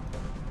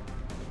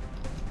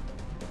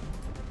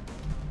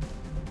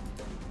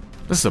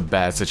 This is a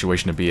bad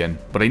situation to be in,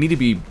 but I need to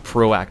be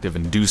proactive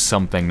and do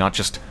something, not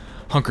just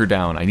hunker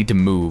down. I need to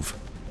move.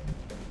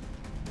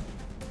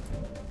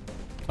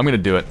 I'm gonna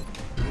do it.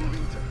 Moving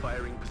to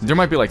firing position. There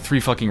might be like 3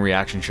 fucking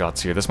reaction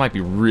shots here. This might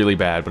be really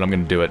bad, but I'm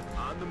gonna do it.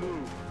 On the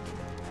move.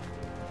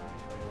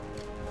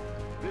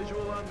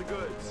 Visual on the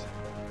goods.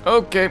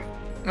 Okay,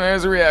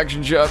 there's a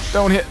reaction shot.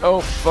 Don't hit.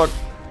 Oh, fuck.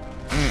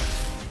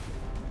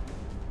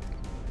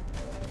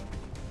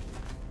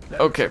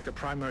 That Okay. looks like the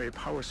primary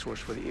power source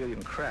for the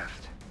alien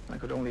craft. I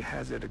could only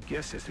hazard a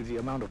guess as to the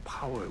amount of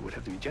power it would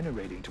have to be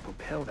generating to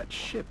propel that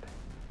ship.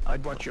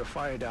 I'd watch your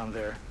fire down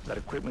there. That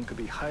equipment could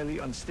be highly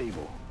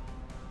unstable.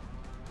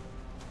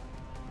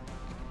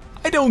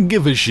 I don't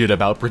give a shit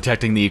about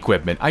protecting the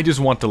equipment. I just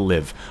want to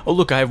live. Oh,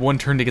 look, I have 1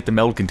 turn to get the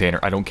meld container.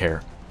 I don't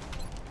care.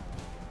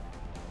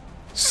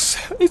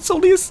 It's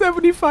only a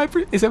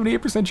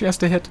 78% chance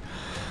to hit.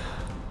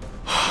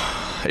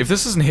 If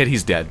this doesn't hit,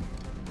 he's dead.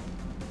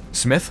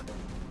 Smith,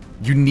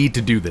 you need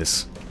to do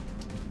this.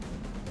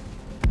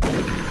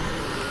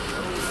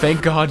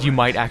 Thank God you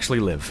might actually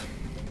live.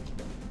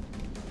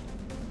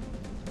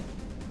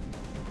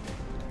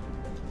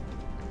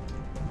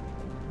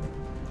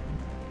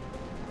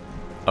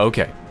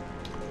 Okay.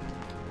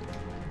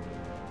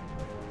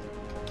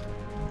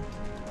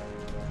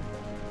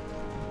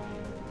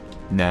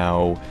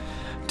 Now,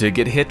 to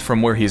get hit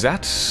from where he's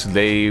at,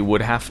 they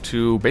would have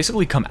to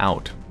basically come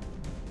out.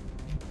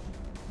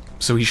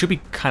 So he should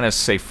be kind of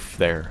safe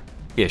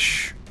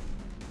there-ish.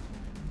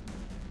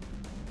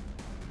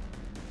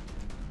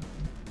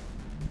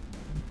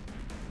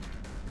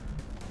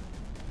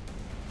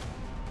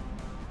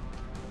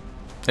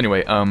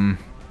 Anyway, I'm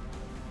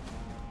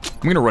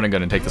gonna run a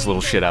gun and take this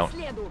little shit out.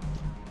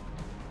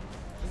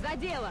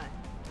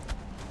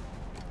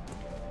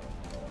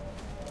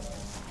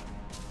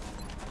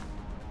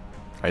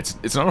 Alright,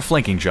 it's not a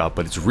flanking shot,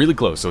 but it's really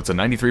close, so it's a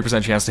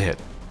 93% chance to hit.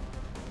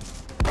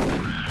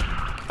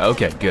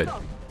 Okay, good.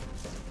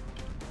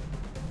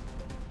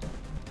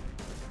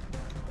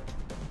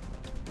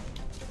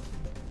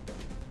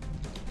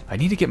 I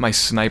need to get my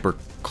sniper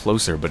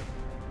closer, but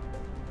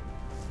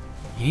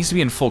he needs to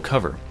be in full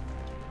cover.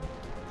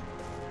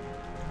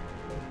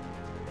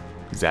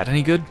 Is that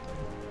any good?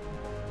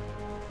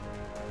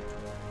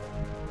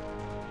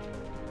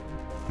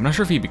 I'm not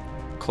sure if he'd be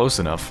close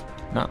enough.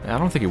 No, I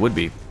don't think it would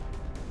be.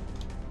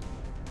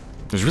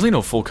 There's really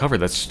no full cover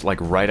that's like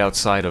right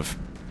outside of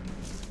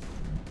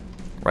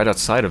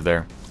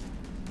there.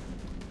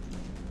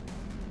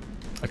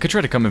 I could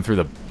try to come in through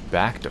the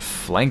back to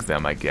flank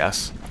them, I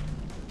guess.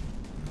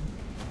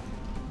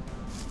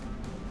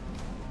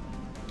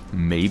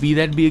 Maybe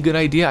that'd be a good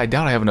idea. I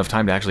doubt I have enough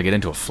time to actually get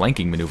into a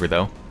flanking maneuver,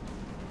 though.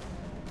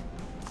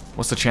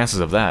 What's the chances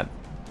of that?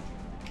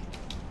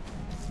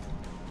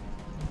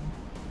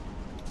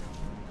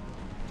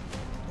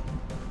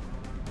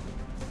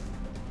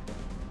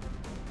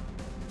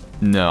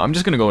 No, I'm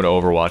just gonna go into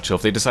Overwatch, so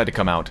if they decide to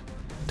come out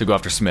to go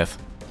after Smith,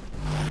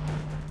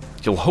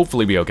 he'll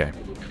hopefully be okay.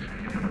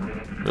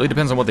 Really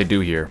depends on what they do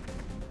here.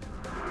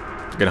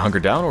 They're gonna hunker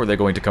down, or are they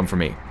going to come for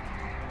me?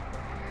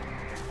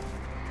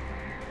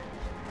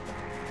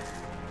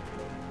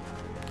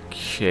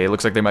 Okay,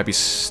 looks like they might be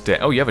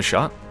oh, you have a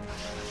shot?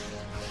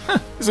 Huh,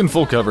 he's in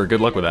full cover.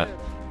 Good luck with that.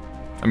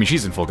 I mean,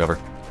 she's in full cover.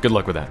 Good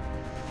luck with that.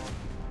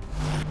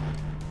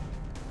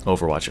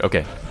 Overwatch.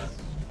 Okay.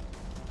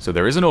 So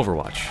there is an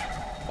Overwatch.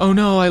 Oh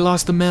no, I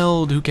lost the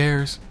meld. Who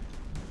cares?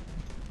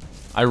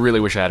 I really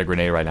wish I had a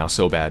grenade right now,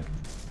 so bad.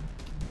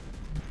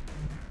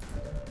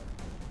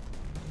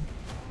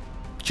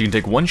 She can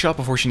take 1 shot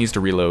before she needs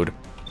to reload.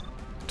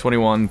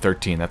 21,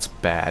 13, that's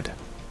bad.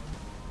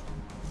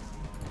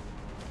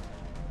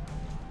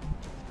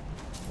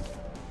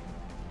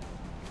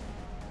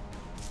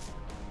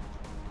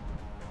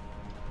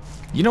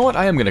 You know what?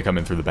 I am going to come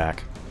in through the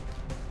back.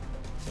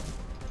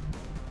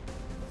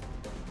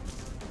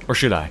 Or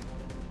should I?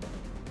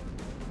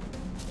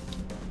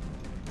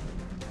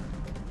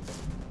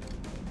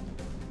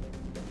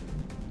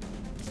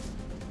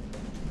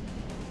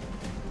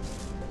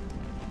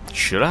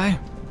 Should I?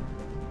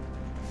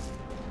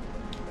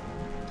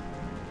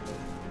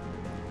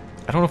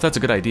 I don't know if that's a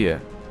good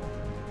idea.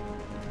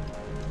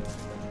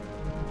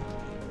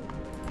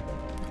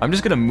 I'm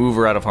just gonna move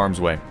her out of harm's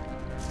way.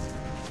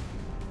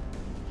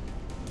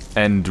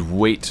 And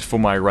wait for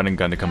my running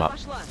gun to come up.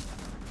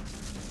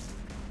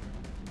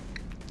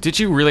 Did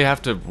you really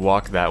have to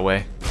walk that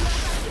way?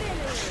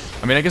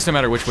 I mean, I guess no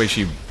matter which way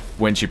she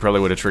went, she probably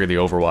would have triggered the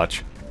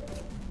Overwatch.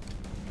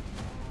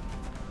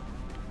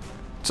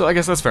 So I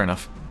guess that's fair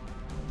enough.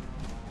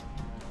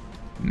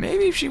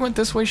 Maybe if she went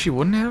this way, she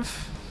wouldn't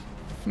have?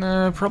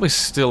 Probably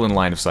still in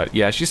line of sight.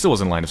 Yeah, she still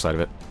was in line of sight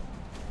of it.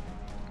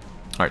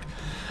 Alright.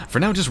 For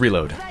now, just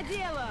reload.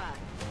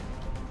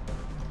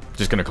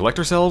 Just gonna collect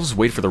ourselves,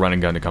 wait for the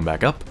running gun to come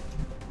back up.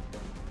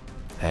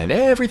 And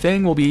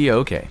everything will be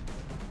okay.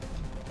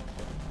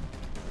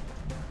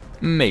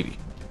 Maybe.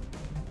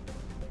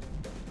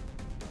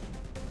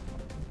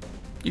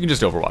 You can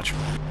just Overwatch.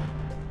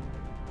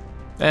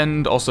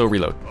 And also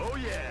reload. Oh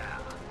yeah.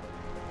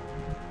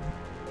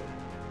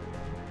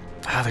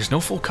 Ah, there's no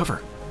full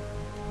cover.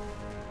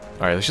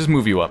 Alright, let's just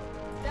move you up.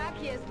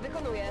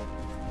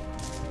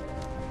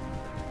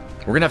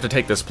 We're gonna have to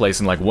take this place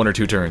in like 1 or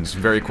 2 turns,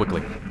 very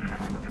quickly.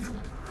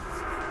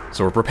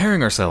 So we're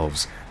preparing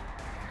ourselves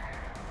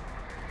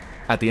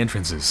at the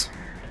entrances,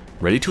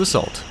 ready to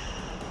assault.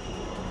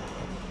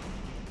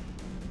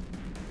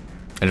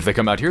 And if they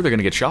come out here, they're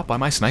gonna get shot by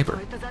my sniper.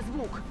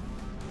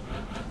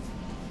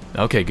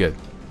 Okay, good.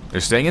 They're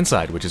staying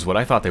inside, which is what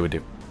I thought they would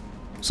do.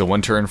 So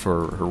 1 turn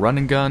for her run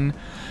and gun,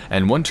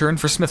 and 1 turn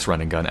for Smith's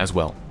run and gun as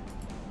well.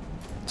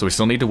 So we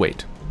still need to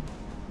wait.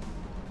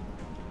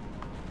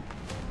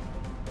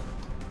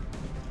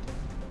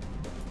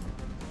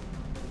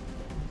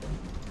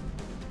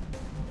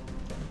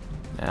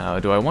 Now,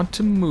 do I want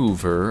to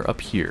move her up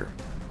here?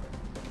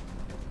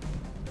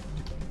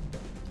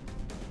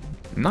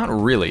 Not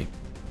really.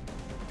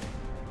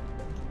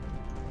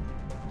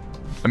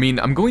 I mean,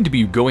 I'm going to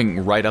be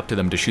going right up to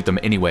them to shoot them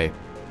anyway.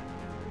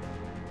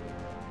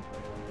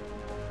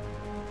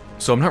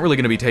 So I'm not really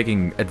going to be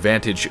taking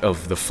advantage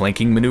of the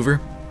flanking maneuver.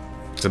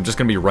 So I'm just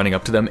going to be running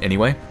up to them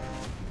anyway.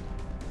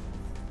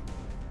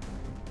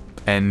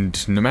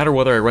 And no matter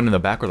whether I run in the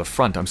back or the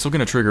front, I'm still going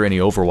to trigger any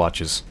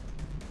overwatches.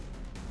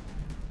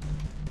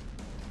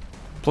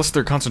 Plus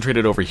they're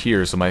concentrated over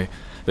here, so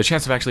the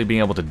chance of actually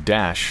being able to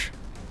dash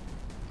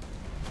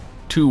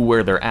to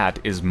where they're at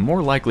is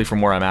more likely from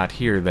where I'm at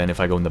here than if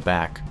I go in the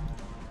back.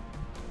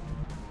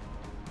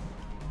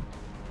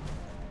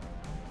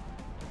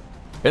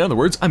 In other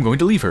words, I'm going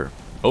to leave her.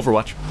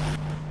 Overwatch.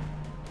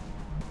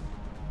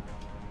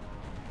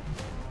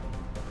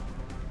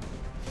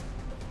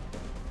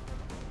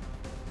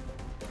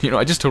 You know,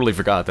 I just totally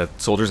forgot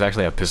that soldiers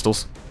actually have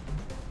pistols.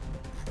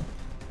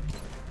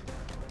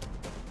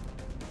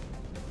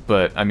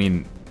 But, I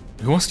mean,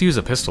 who wants to use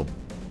a pistol?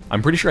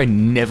 I'm pretty sure I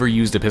never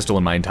used a pistol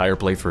in my entire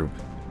playthrough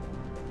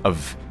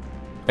of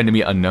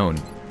Enemy Unknown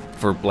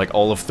for, like,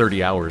 all of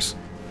 30 hours.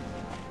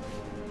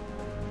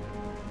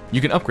 You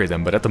can upgrade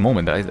them, but at the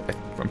moment,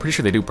 I'm pretty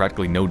sure they do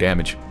practically no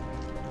damage.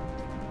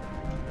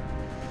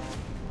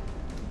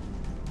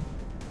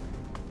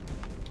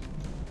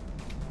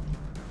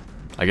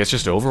 I guess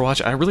just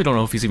Overwatch? I really don't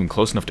know if he's even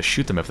close enough to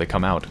shoot them if they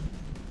come out.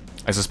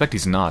 I suspect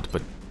he's not,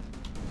 but...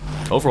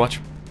 Overwatch.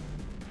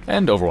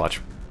 And Overwatch.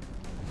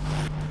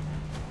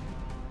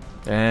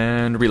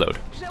 And reload.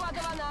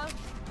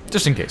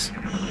 Just in case.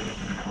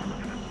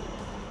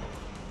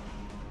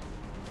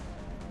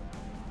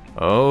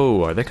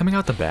 Oh, are they coming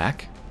out the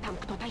back?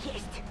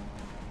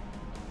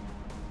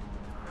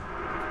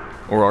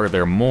 Or are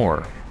there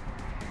more?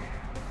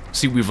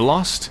 See, we've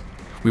lost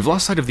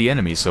sight of the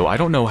enemy, so I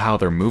don't know how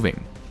they're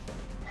moving.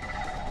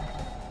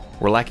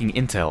 We're lacking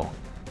intel.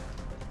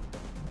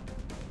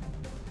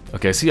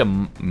 Okay, I see a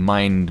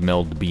mind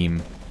meld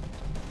beam.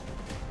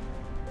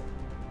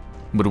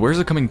 But where's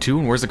it coming to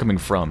and where's it coming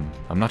from?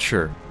 I'm not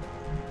sure.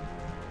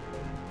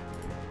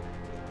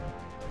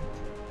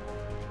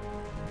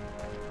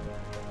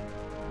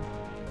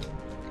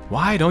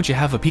 Why don't you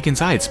have a peek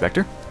inside,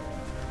 Spectre?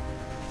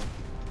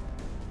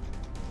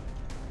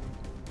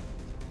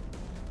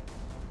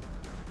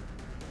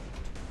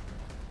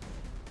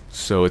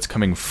 So it's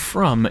coming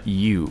from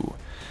you.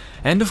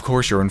 And of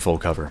course you're in full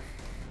cover.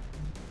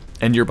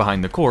 And you're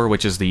behind the core,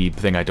 which is the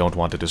thing I don't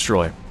want to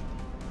destroy.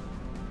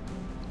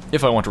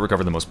 If I want to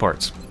recover the most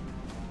parts.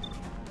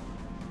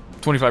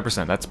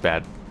 25%, that's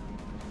bad.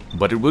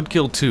 But it would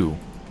kill 2.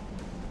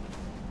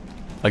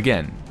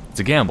 Again, it's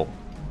a gamble.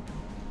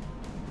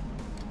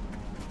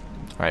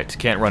 Alright,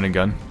 can't run and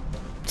gun.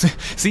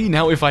 See,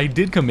 now if I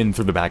did come in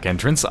through the back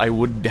entrance, I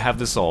would have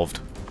this solved.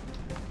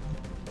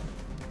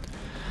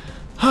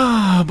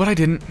 But I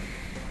didn't.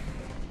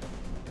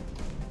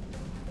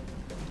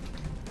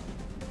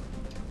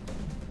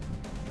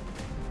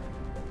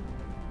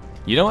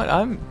 You know what?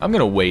 I'm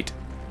gonna wait.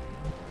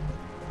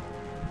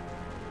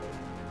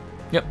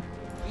 Yep.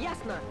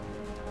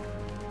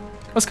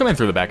 Let's come in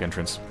through the back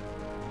entrance.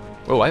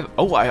 Oh,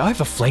 I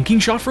have a flanking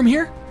shot from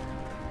here?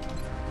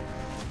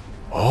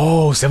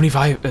 Oh,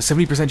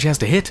 70% chance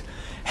to hit?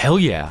 Hell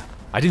yeah.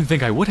 I didn't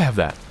think I would have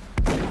that.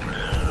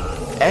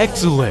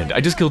 Excellent.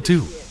 I just killed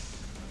 2.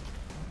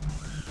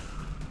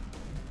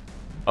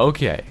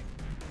 Okay.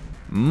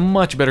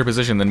 Much better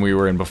position than we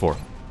were in before.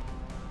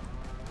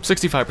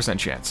 65%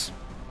 chance.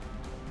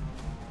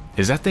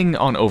 Is that thing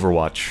on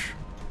Overwatch?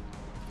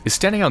 It's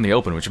standing out in the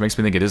open, which makes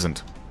me think it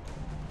isn't.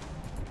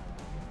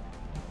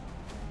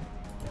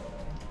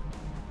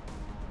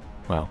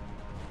 Well,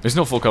 there's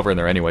no full cover in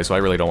there anyway, so I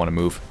really don't want to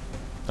move.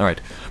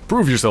 Alright,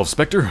 prove yourself,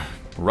 Spectre.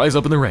 Rise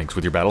up in the ranks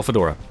with your battle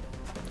fedora.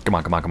 Come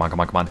on, come on, come on, come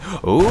on, come on.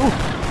 Oh!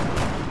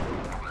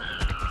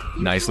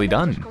 Nicely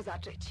done.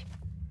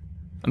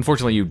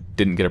 Unfortunately, you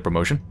didn't get a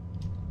promotion.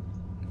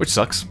 Which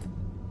sucks.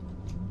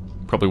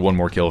 Probably 1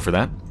 more kill for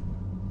that.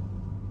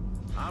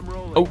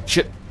 Oh,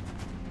 shit.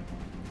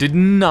 Did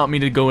not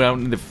mean to go out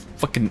in the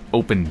fucking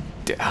open.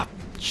 Ah,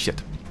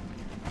 shit.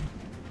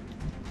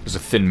 There's a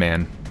thin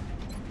man.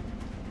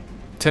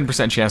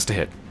 10% chance to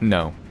hit.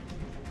 No.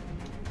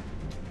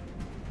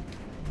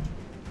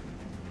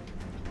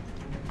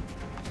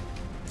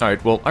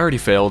 Alright, well, I already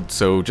failed,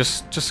 so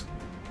just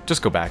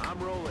go back.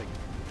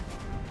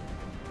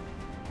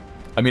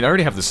 I mean, I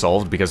already have this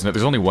solved because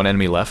there's only one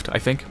enemy left, I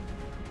think.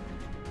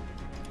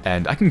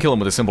 And I can kill him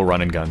with a simple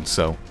run and gun,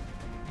 so...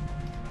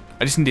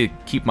 I just need to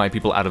keep my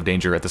people out of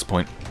danger at this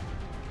point.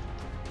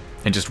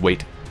 And just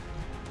wait.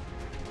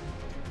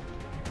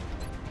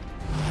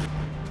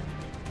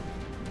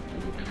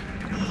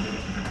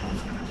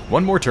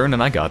 One more turn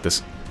and I got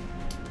this.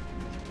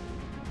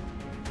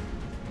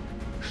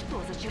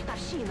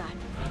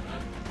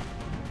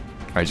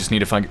 I just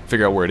need to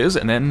figure out where it is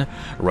and then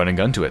run and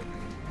gun to it.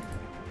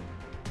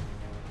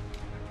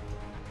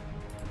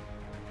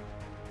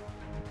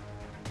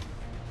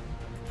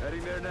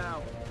 Heading there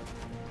now.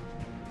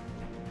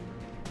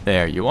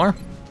 There you are.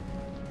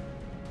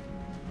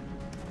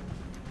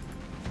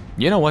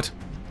 You know what?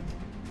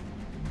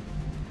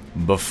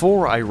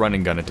 Before I run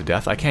and gun it to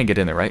death, I can't get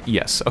in there, right?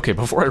 Yes. Okay,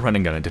 before I run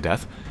and gun it to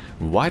death,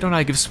 why don't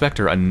I give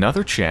Spectre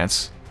another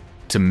chance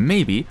to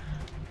maybe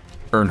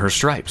earn her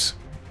stripes?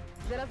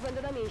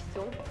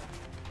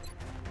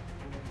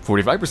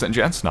 45%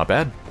 chance, not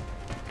bad.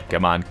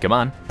 Come on, come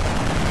on.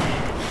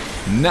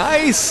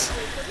 Nice!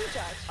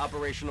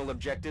 Operational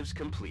objectives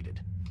completed.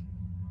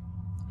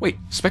 Wait,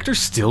 Spectre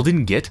still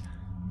didn't get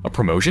a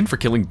promotion for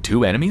killing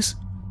 2 enemies?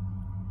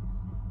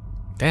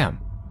 Damn.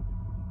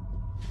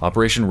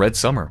 Operation Red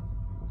Summer.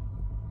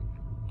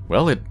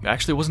 Well, it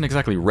actually wasn't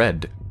exactly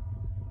red.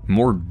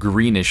 More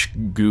greenish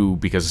goo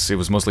because it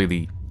was mostly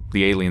the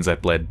aliens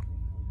that bled.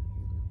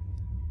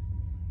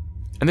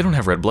 And they don't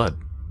have red blood.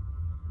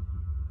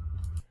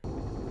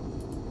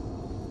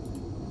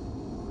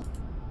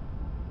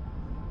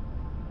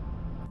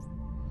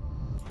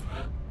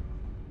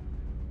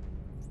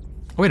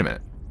 Wait a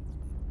minute.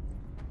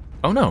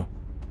 Oh no.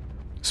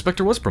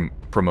 Spectre was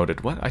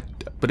promoted. What?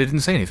 But it didn't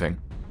say anything.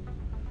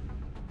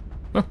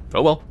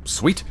 Oh well,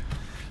 sweet.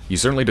 You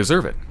certainly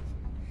deserve it.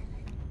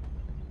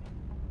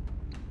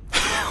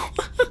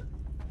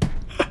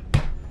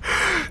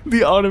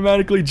 The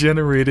automatically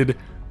generated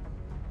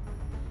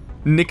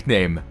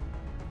nickname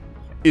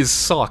is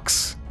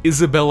Socks.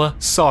 Isabella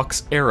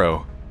Socks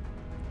Arrow.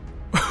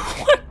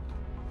 What?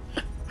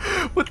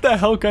 What the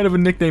hell kind of a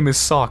nickname is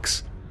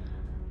Socks?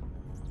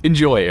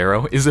 Enjoy,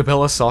 Arrow.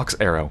 Isabella Socks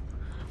Arrow.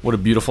 What a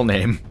beautiful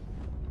name.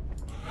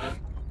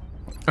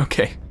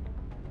 Okay.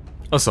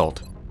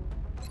 Assault.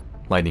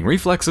 Lightning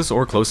reflexes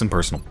or close and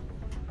personal.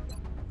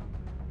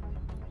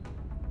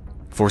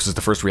 Forces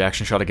the first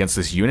reaction shot against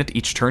this unit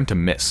each turn to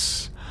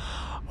miss.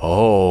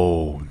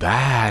 Oh,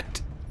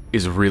 that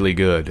is really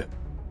good.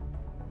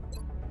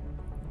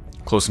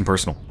 Close and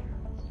personal.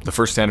 The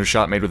first standard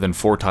shot made within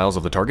 4 tiles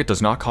of the target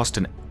does not cost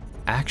an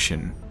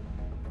action.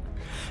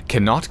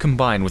 Cannot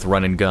combine with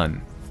run and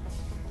gun.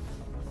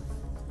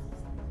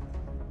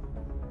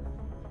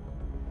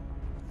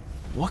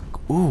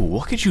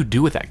 What could you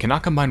do with that?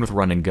 Cannot combine with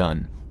run and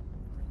gun.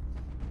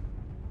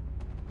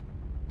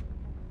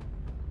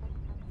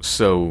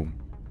 So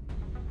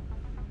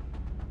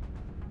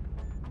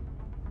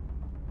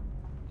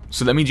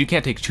that means you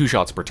can't take 2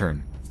 shots per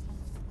turn.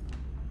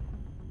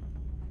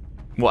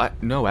 Well,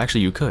 no,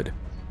 actually you could.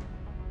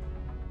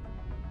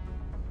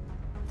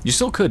 You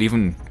still could,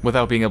 even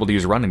without being able to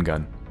use run and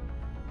gun.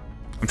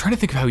 I'm trying to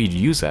think of how you'd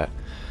use that.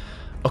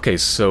 Okay,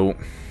 so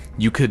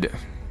you could...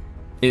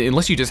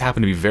 Unless you just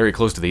happen to be very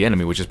close to the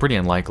enemy, which is pretty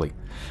unlikely.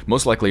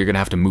 Most likely you're going to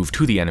have to move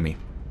to the enemy.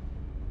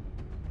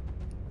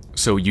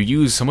 So you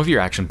use some of your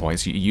action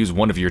points, you use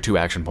one of your 2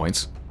 action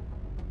points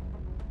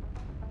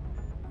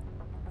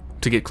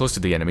to get close to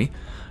the enemy.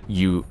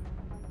 You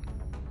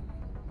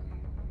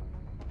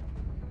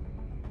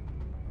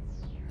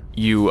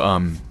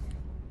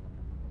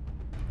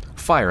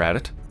fire at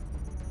it,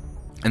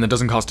 and that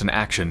doesn't cost an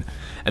action.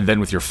 And then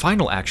with your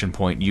final action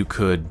point, you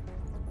could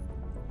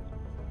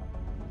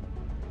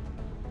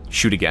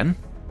shoot again,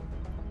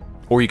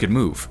 or you could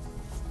move.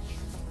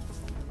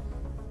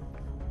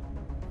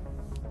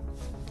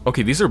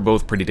 Okay, these are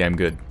both pretty damn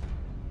good.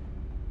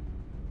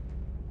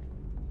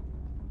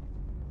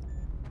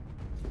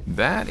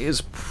 That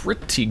is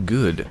pretty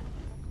good.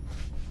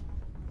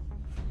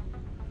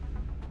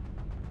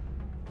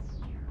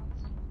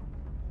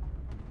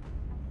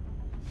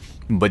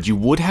 But you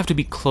would have to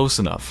be close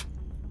enough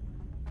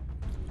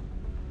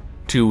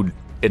to,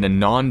 in a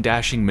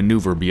non-dashing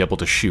maneuver, be able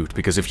to shoot,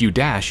 because if you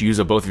dash, you use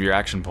up both of your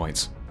action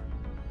points.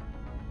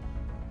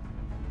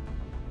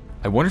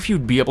 I wonder if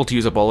you'd be able to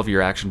use up all of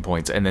your action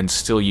points and then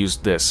still use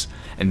this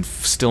and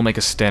still make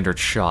a standard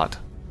shot.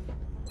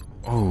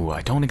 Oh,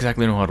 I don't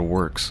exactly know how it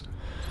works.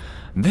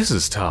 This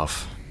is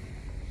tough.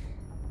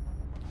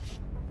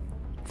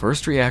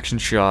 First reaction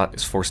shot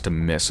is forced to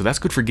miss, so that's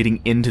good for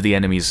getting into the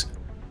enemy's...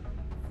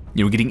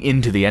 You know, getting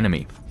into the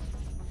enemy.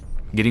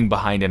 Getting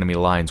behind enemy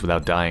lines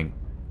without dying.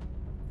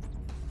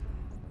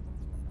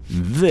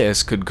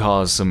 This could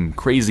cause some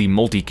crazy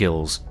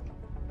multi-kills.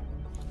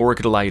 Or it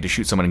could allow you to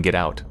shoot someone and get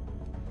out.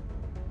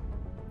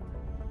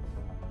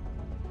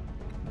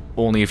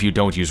 Only if you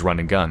don't use run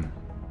and gun.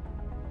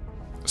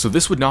 So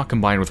this would not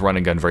combine with run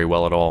and gun very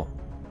well at all.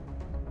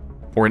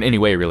 Or in any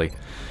way, really.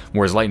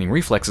 Whereas lightning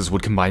reflexes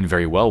would combine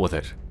very well with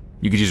it.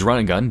 You could use run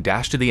and gun,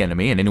 dash to the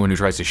enemy, and anyone who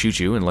tries to shoot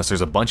you, unless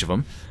there's a bunch of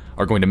them,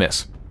 are going to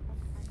miss.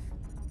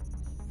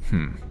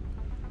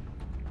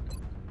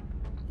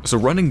 So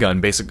run and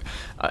gun,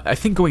 I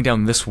think going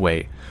down this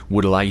way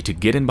would allow you to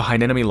get in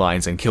behind enemy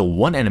lines and kill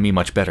one enemy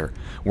much better,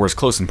 whereas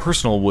close and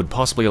personal would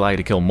possibly allow you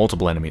to kill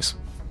multiple enemies.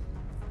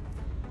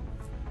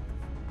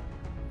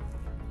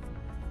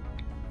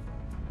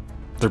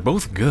 They're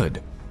both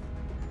good.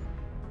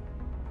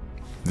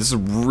 This is a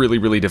really,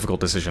 really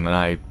difficult decision, and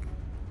I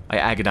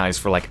agonize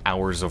for like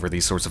hours over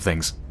these sorts of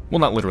things. Well,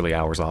 not literally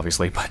hours,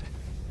 obviously, but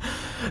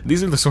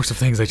these are the sorts of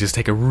things I just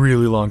take a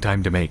really long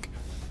time to make.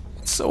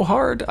 It's so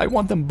hard. I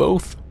want them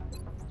both.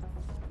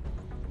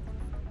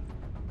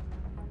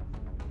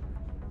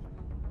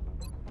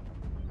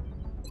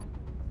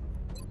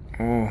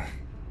 Oh.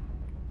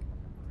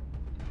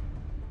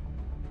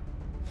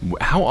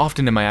 How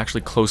often am I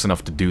actually close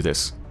enough to do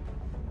this?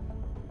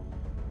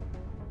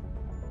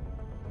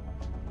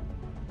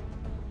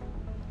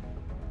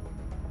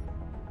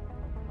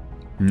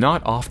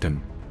 Not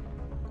often.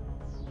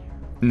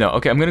 No,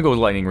 okay, I'm gonna go with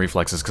lightning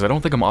reflexes, because I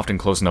don't think I'm often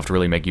close enough to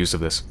really make use of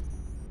this.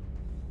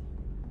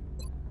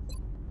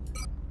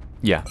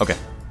 Yeah, okay.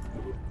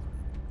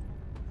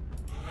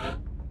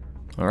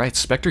 Alright,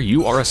 Spectre,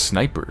 you are a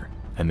sniper.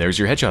 And there's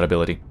your headshot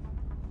ability.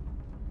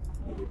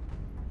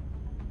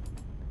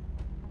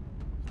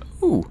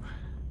 Ooh.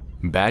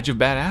 Badge of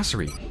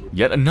Badassery.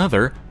 Yet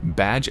another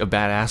Badge of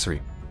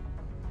Badassery.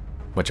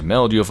 Bunch of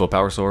meld, UFO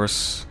power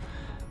source.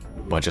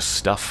 Bunch of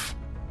stuff.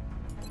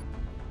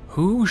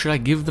 Who should I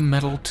give the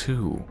medal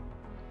to?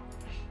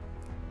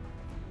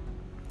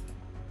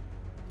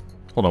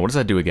 Hold on, what does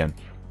that do again?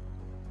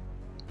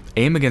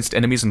 Aim against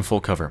enemies in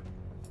full cover.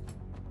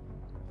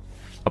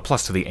 A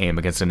plus to the aim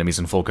against enemies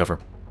in full cover.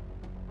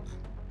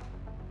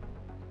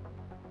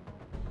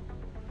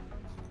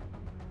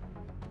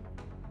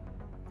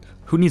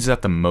 Who needs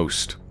that the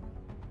most?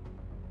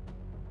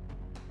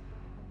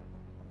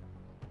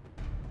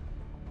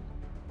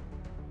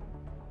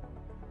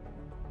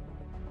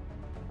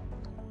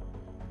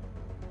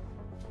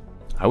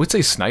 I would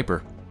say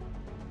sniper.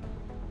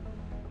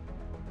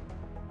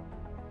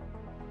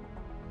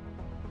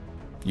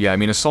 Yeah, I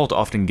mean, assault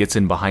often gets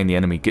in behind the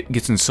enemy,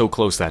 gets in so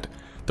close that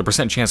the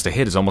percent chance to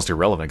hit is almost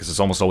irrelevant, because it's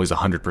almost always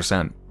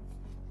 100%.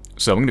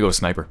 So I'm going to go with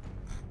sniper.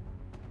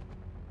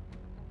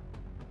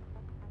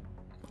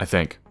 I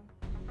think.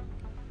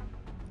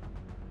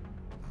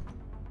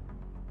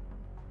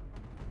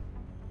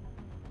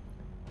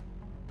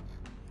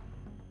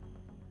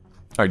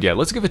 Alright, yeah,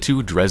 let's give it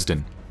to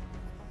Dresden.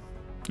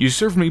 You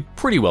served me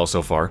pretty well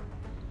so far,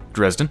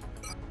 Dresden.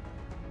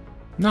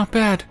 Not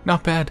bad,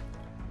 not bad.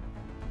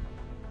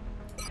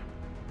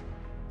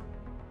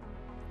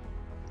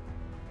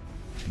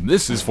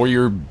 This is for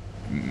your,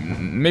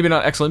 maybe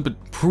not excellent,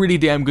 but pretty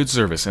damn good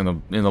service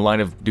in the line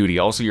of duty.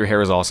 Also, your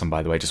hair is awesome,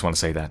 by the way. I just want to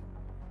say that.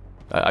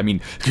 I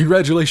mean,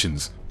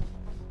 congratulations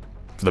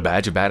for the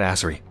Badge of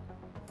Badassery.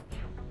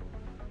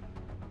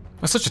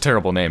 That's such a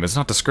terrible name. It's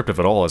not descriptive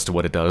at all as to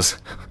what it does.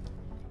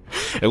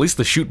 At least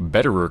the Shoot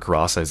Betterer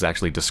cross is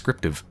actually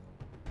descriptive.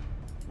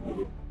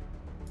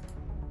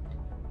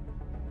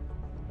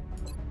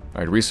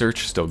 Alright,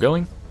 research still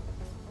going.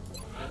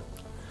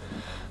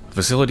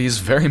 Facility is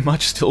very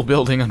much still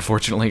building,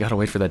 unfortunately. Gotta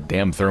wait for that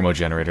damn thermo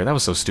generator. That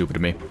was so stupid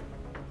of me.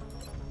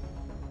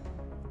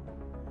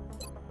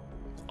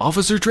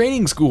 Officer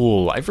Training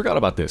School! I forgot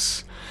about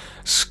this.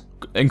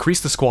 Increase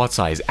the squad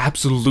size.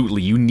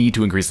 Absolutely, you need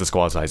to increase the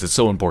squad size. It's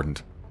so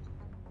important.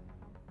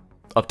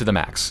 Up to the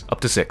max. Up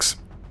to 6.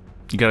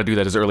 You gotta do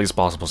that as early as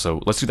possible,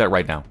 so let's do that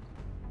right now.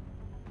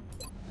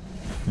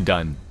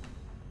 Done.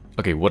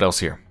 Okay, what else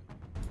here?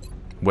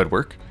 Wet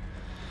work.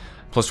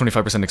 Plus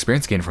 25%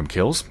 experience gained from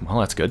kills. Well,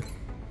 that's good.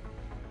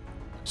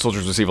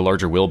 Soldiers receive a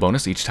larger will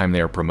bonus each time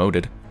they are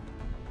promoted.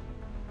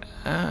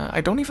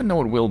 I don't even know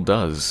what will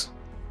does.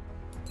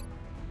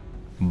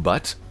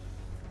 But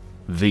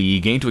the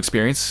gain to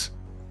experience,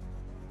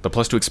 the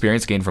plus 2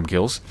 experience gained from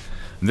kills,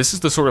 this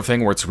is the sort of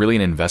thing where it's really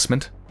an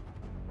investment.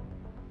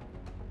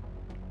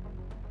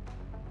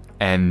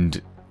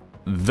 And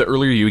the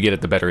earlier you get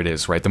it, the better it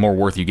is, right? The more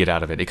worth you get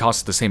out of it. It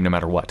costs the same no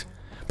matter what.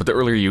 But the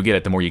earlier you get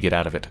it, the more you get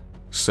out of it.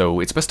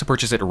 So it's best to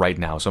purchase it right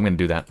now, so I'm going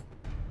to do that.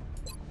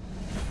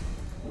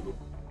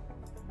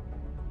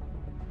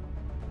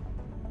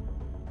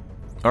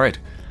 Alright.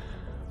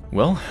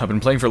 Well, I've been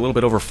playing for a little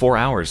bit over 4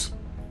 hours.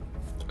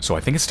 So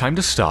I think it's time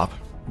to stop.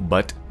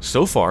 But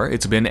so far,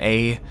 it's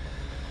been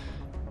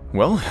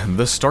well,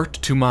 the start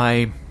to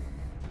my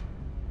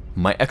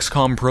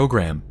XCOM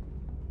program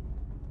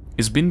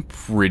has been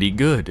pretty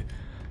good.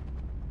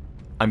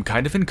 I'm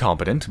kind of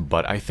incompetent,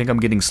 but I think I'm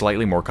getting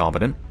slightly more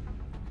competent.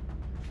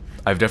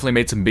 I've definitely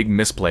made some big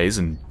misplays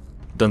and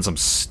done some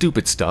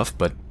stupid stuff,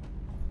 but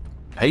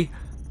hey,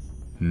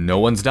 no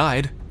one's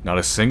died. Not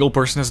a single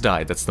person has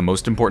died. That's the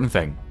most important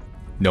thing.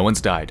 No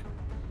one's died.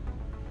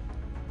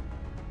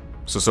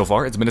 So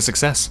far, it's been a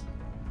success.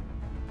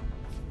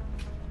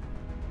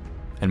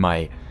 And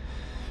my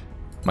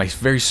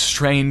very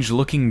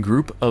strange-looking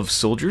group of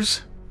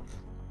soldiers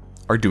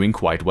are doing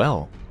quite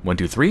well. 1,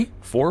 2, 3,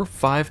 4,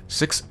 5,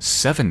 6,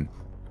 7.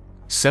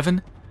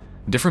 7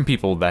 different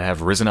people that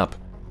have risen up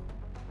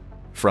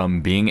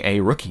from being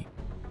a rookie.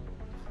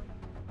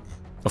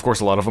 Of course,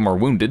 a lot of them are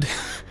wounded.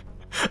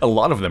 A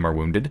lot of them are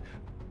wounded.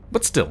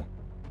 But still.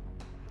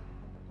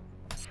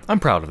 I'm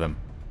proud of them.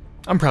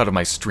 I'm proud of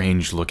my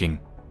strange-looking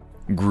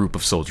group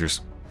of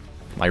soldiers.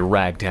 My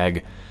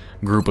ragtag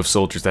group of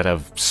soldiers that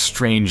have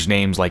strange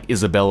names like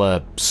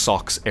Isabella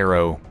Socks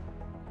Arrow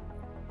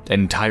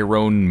and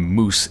Tyrone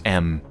Moose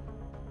M.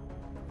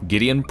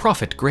 Gideon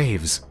Prophet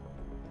Graves.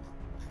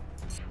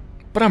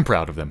 But I'm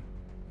proud of them.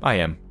 I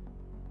am.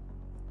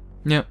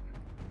 Yep.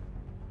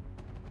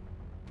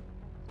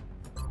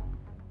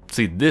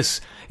 See,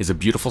 this is a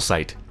beautiful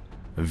sight.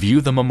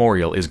 View the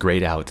memorial is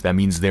grayed out. That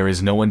means there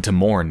is no one to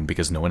mourn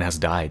because no one has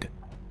died.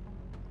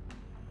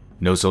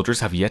 No soldiers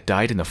have yet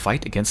died in the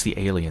fight against the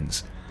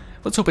aliens.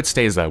 Let's hope it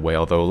stays that way,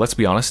 although, let's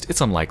be honest,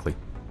 it's unlikely.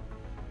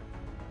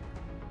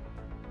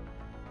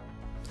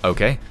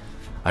 Okay,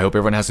 I hope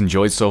everyone has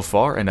enjoyed so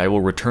far, and I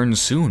will return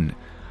soon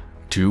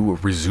to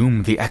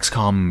resume the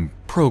XCOM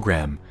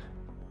program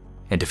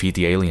and defeat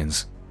the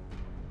aliens.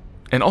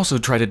 And also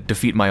try to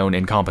defeat my own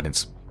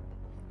incompetence.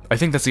 I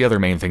think that's the other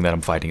main thing that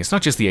I'm fighting. It's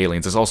not just the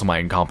aliens, it's also my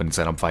incompetence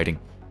that I'm fighting.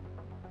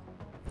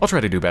 I'll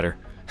try to do better.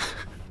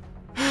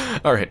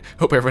 Alright,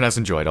 hope everyone has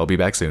enjoyed. I'll be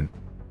back soon.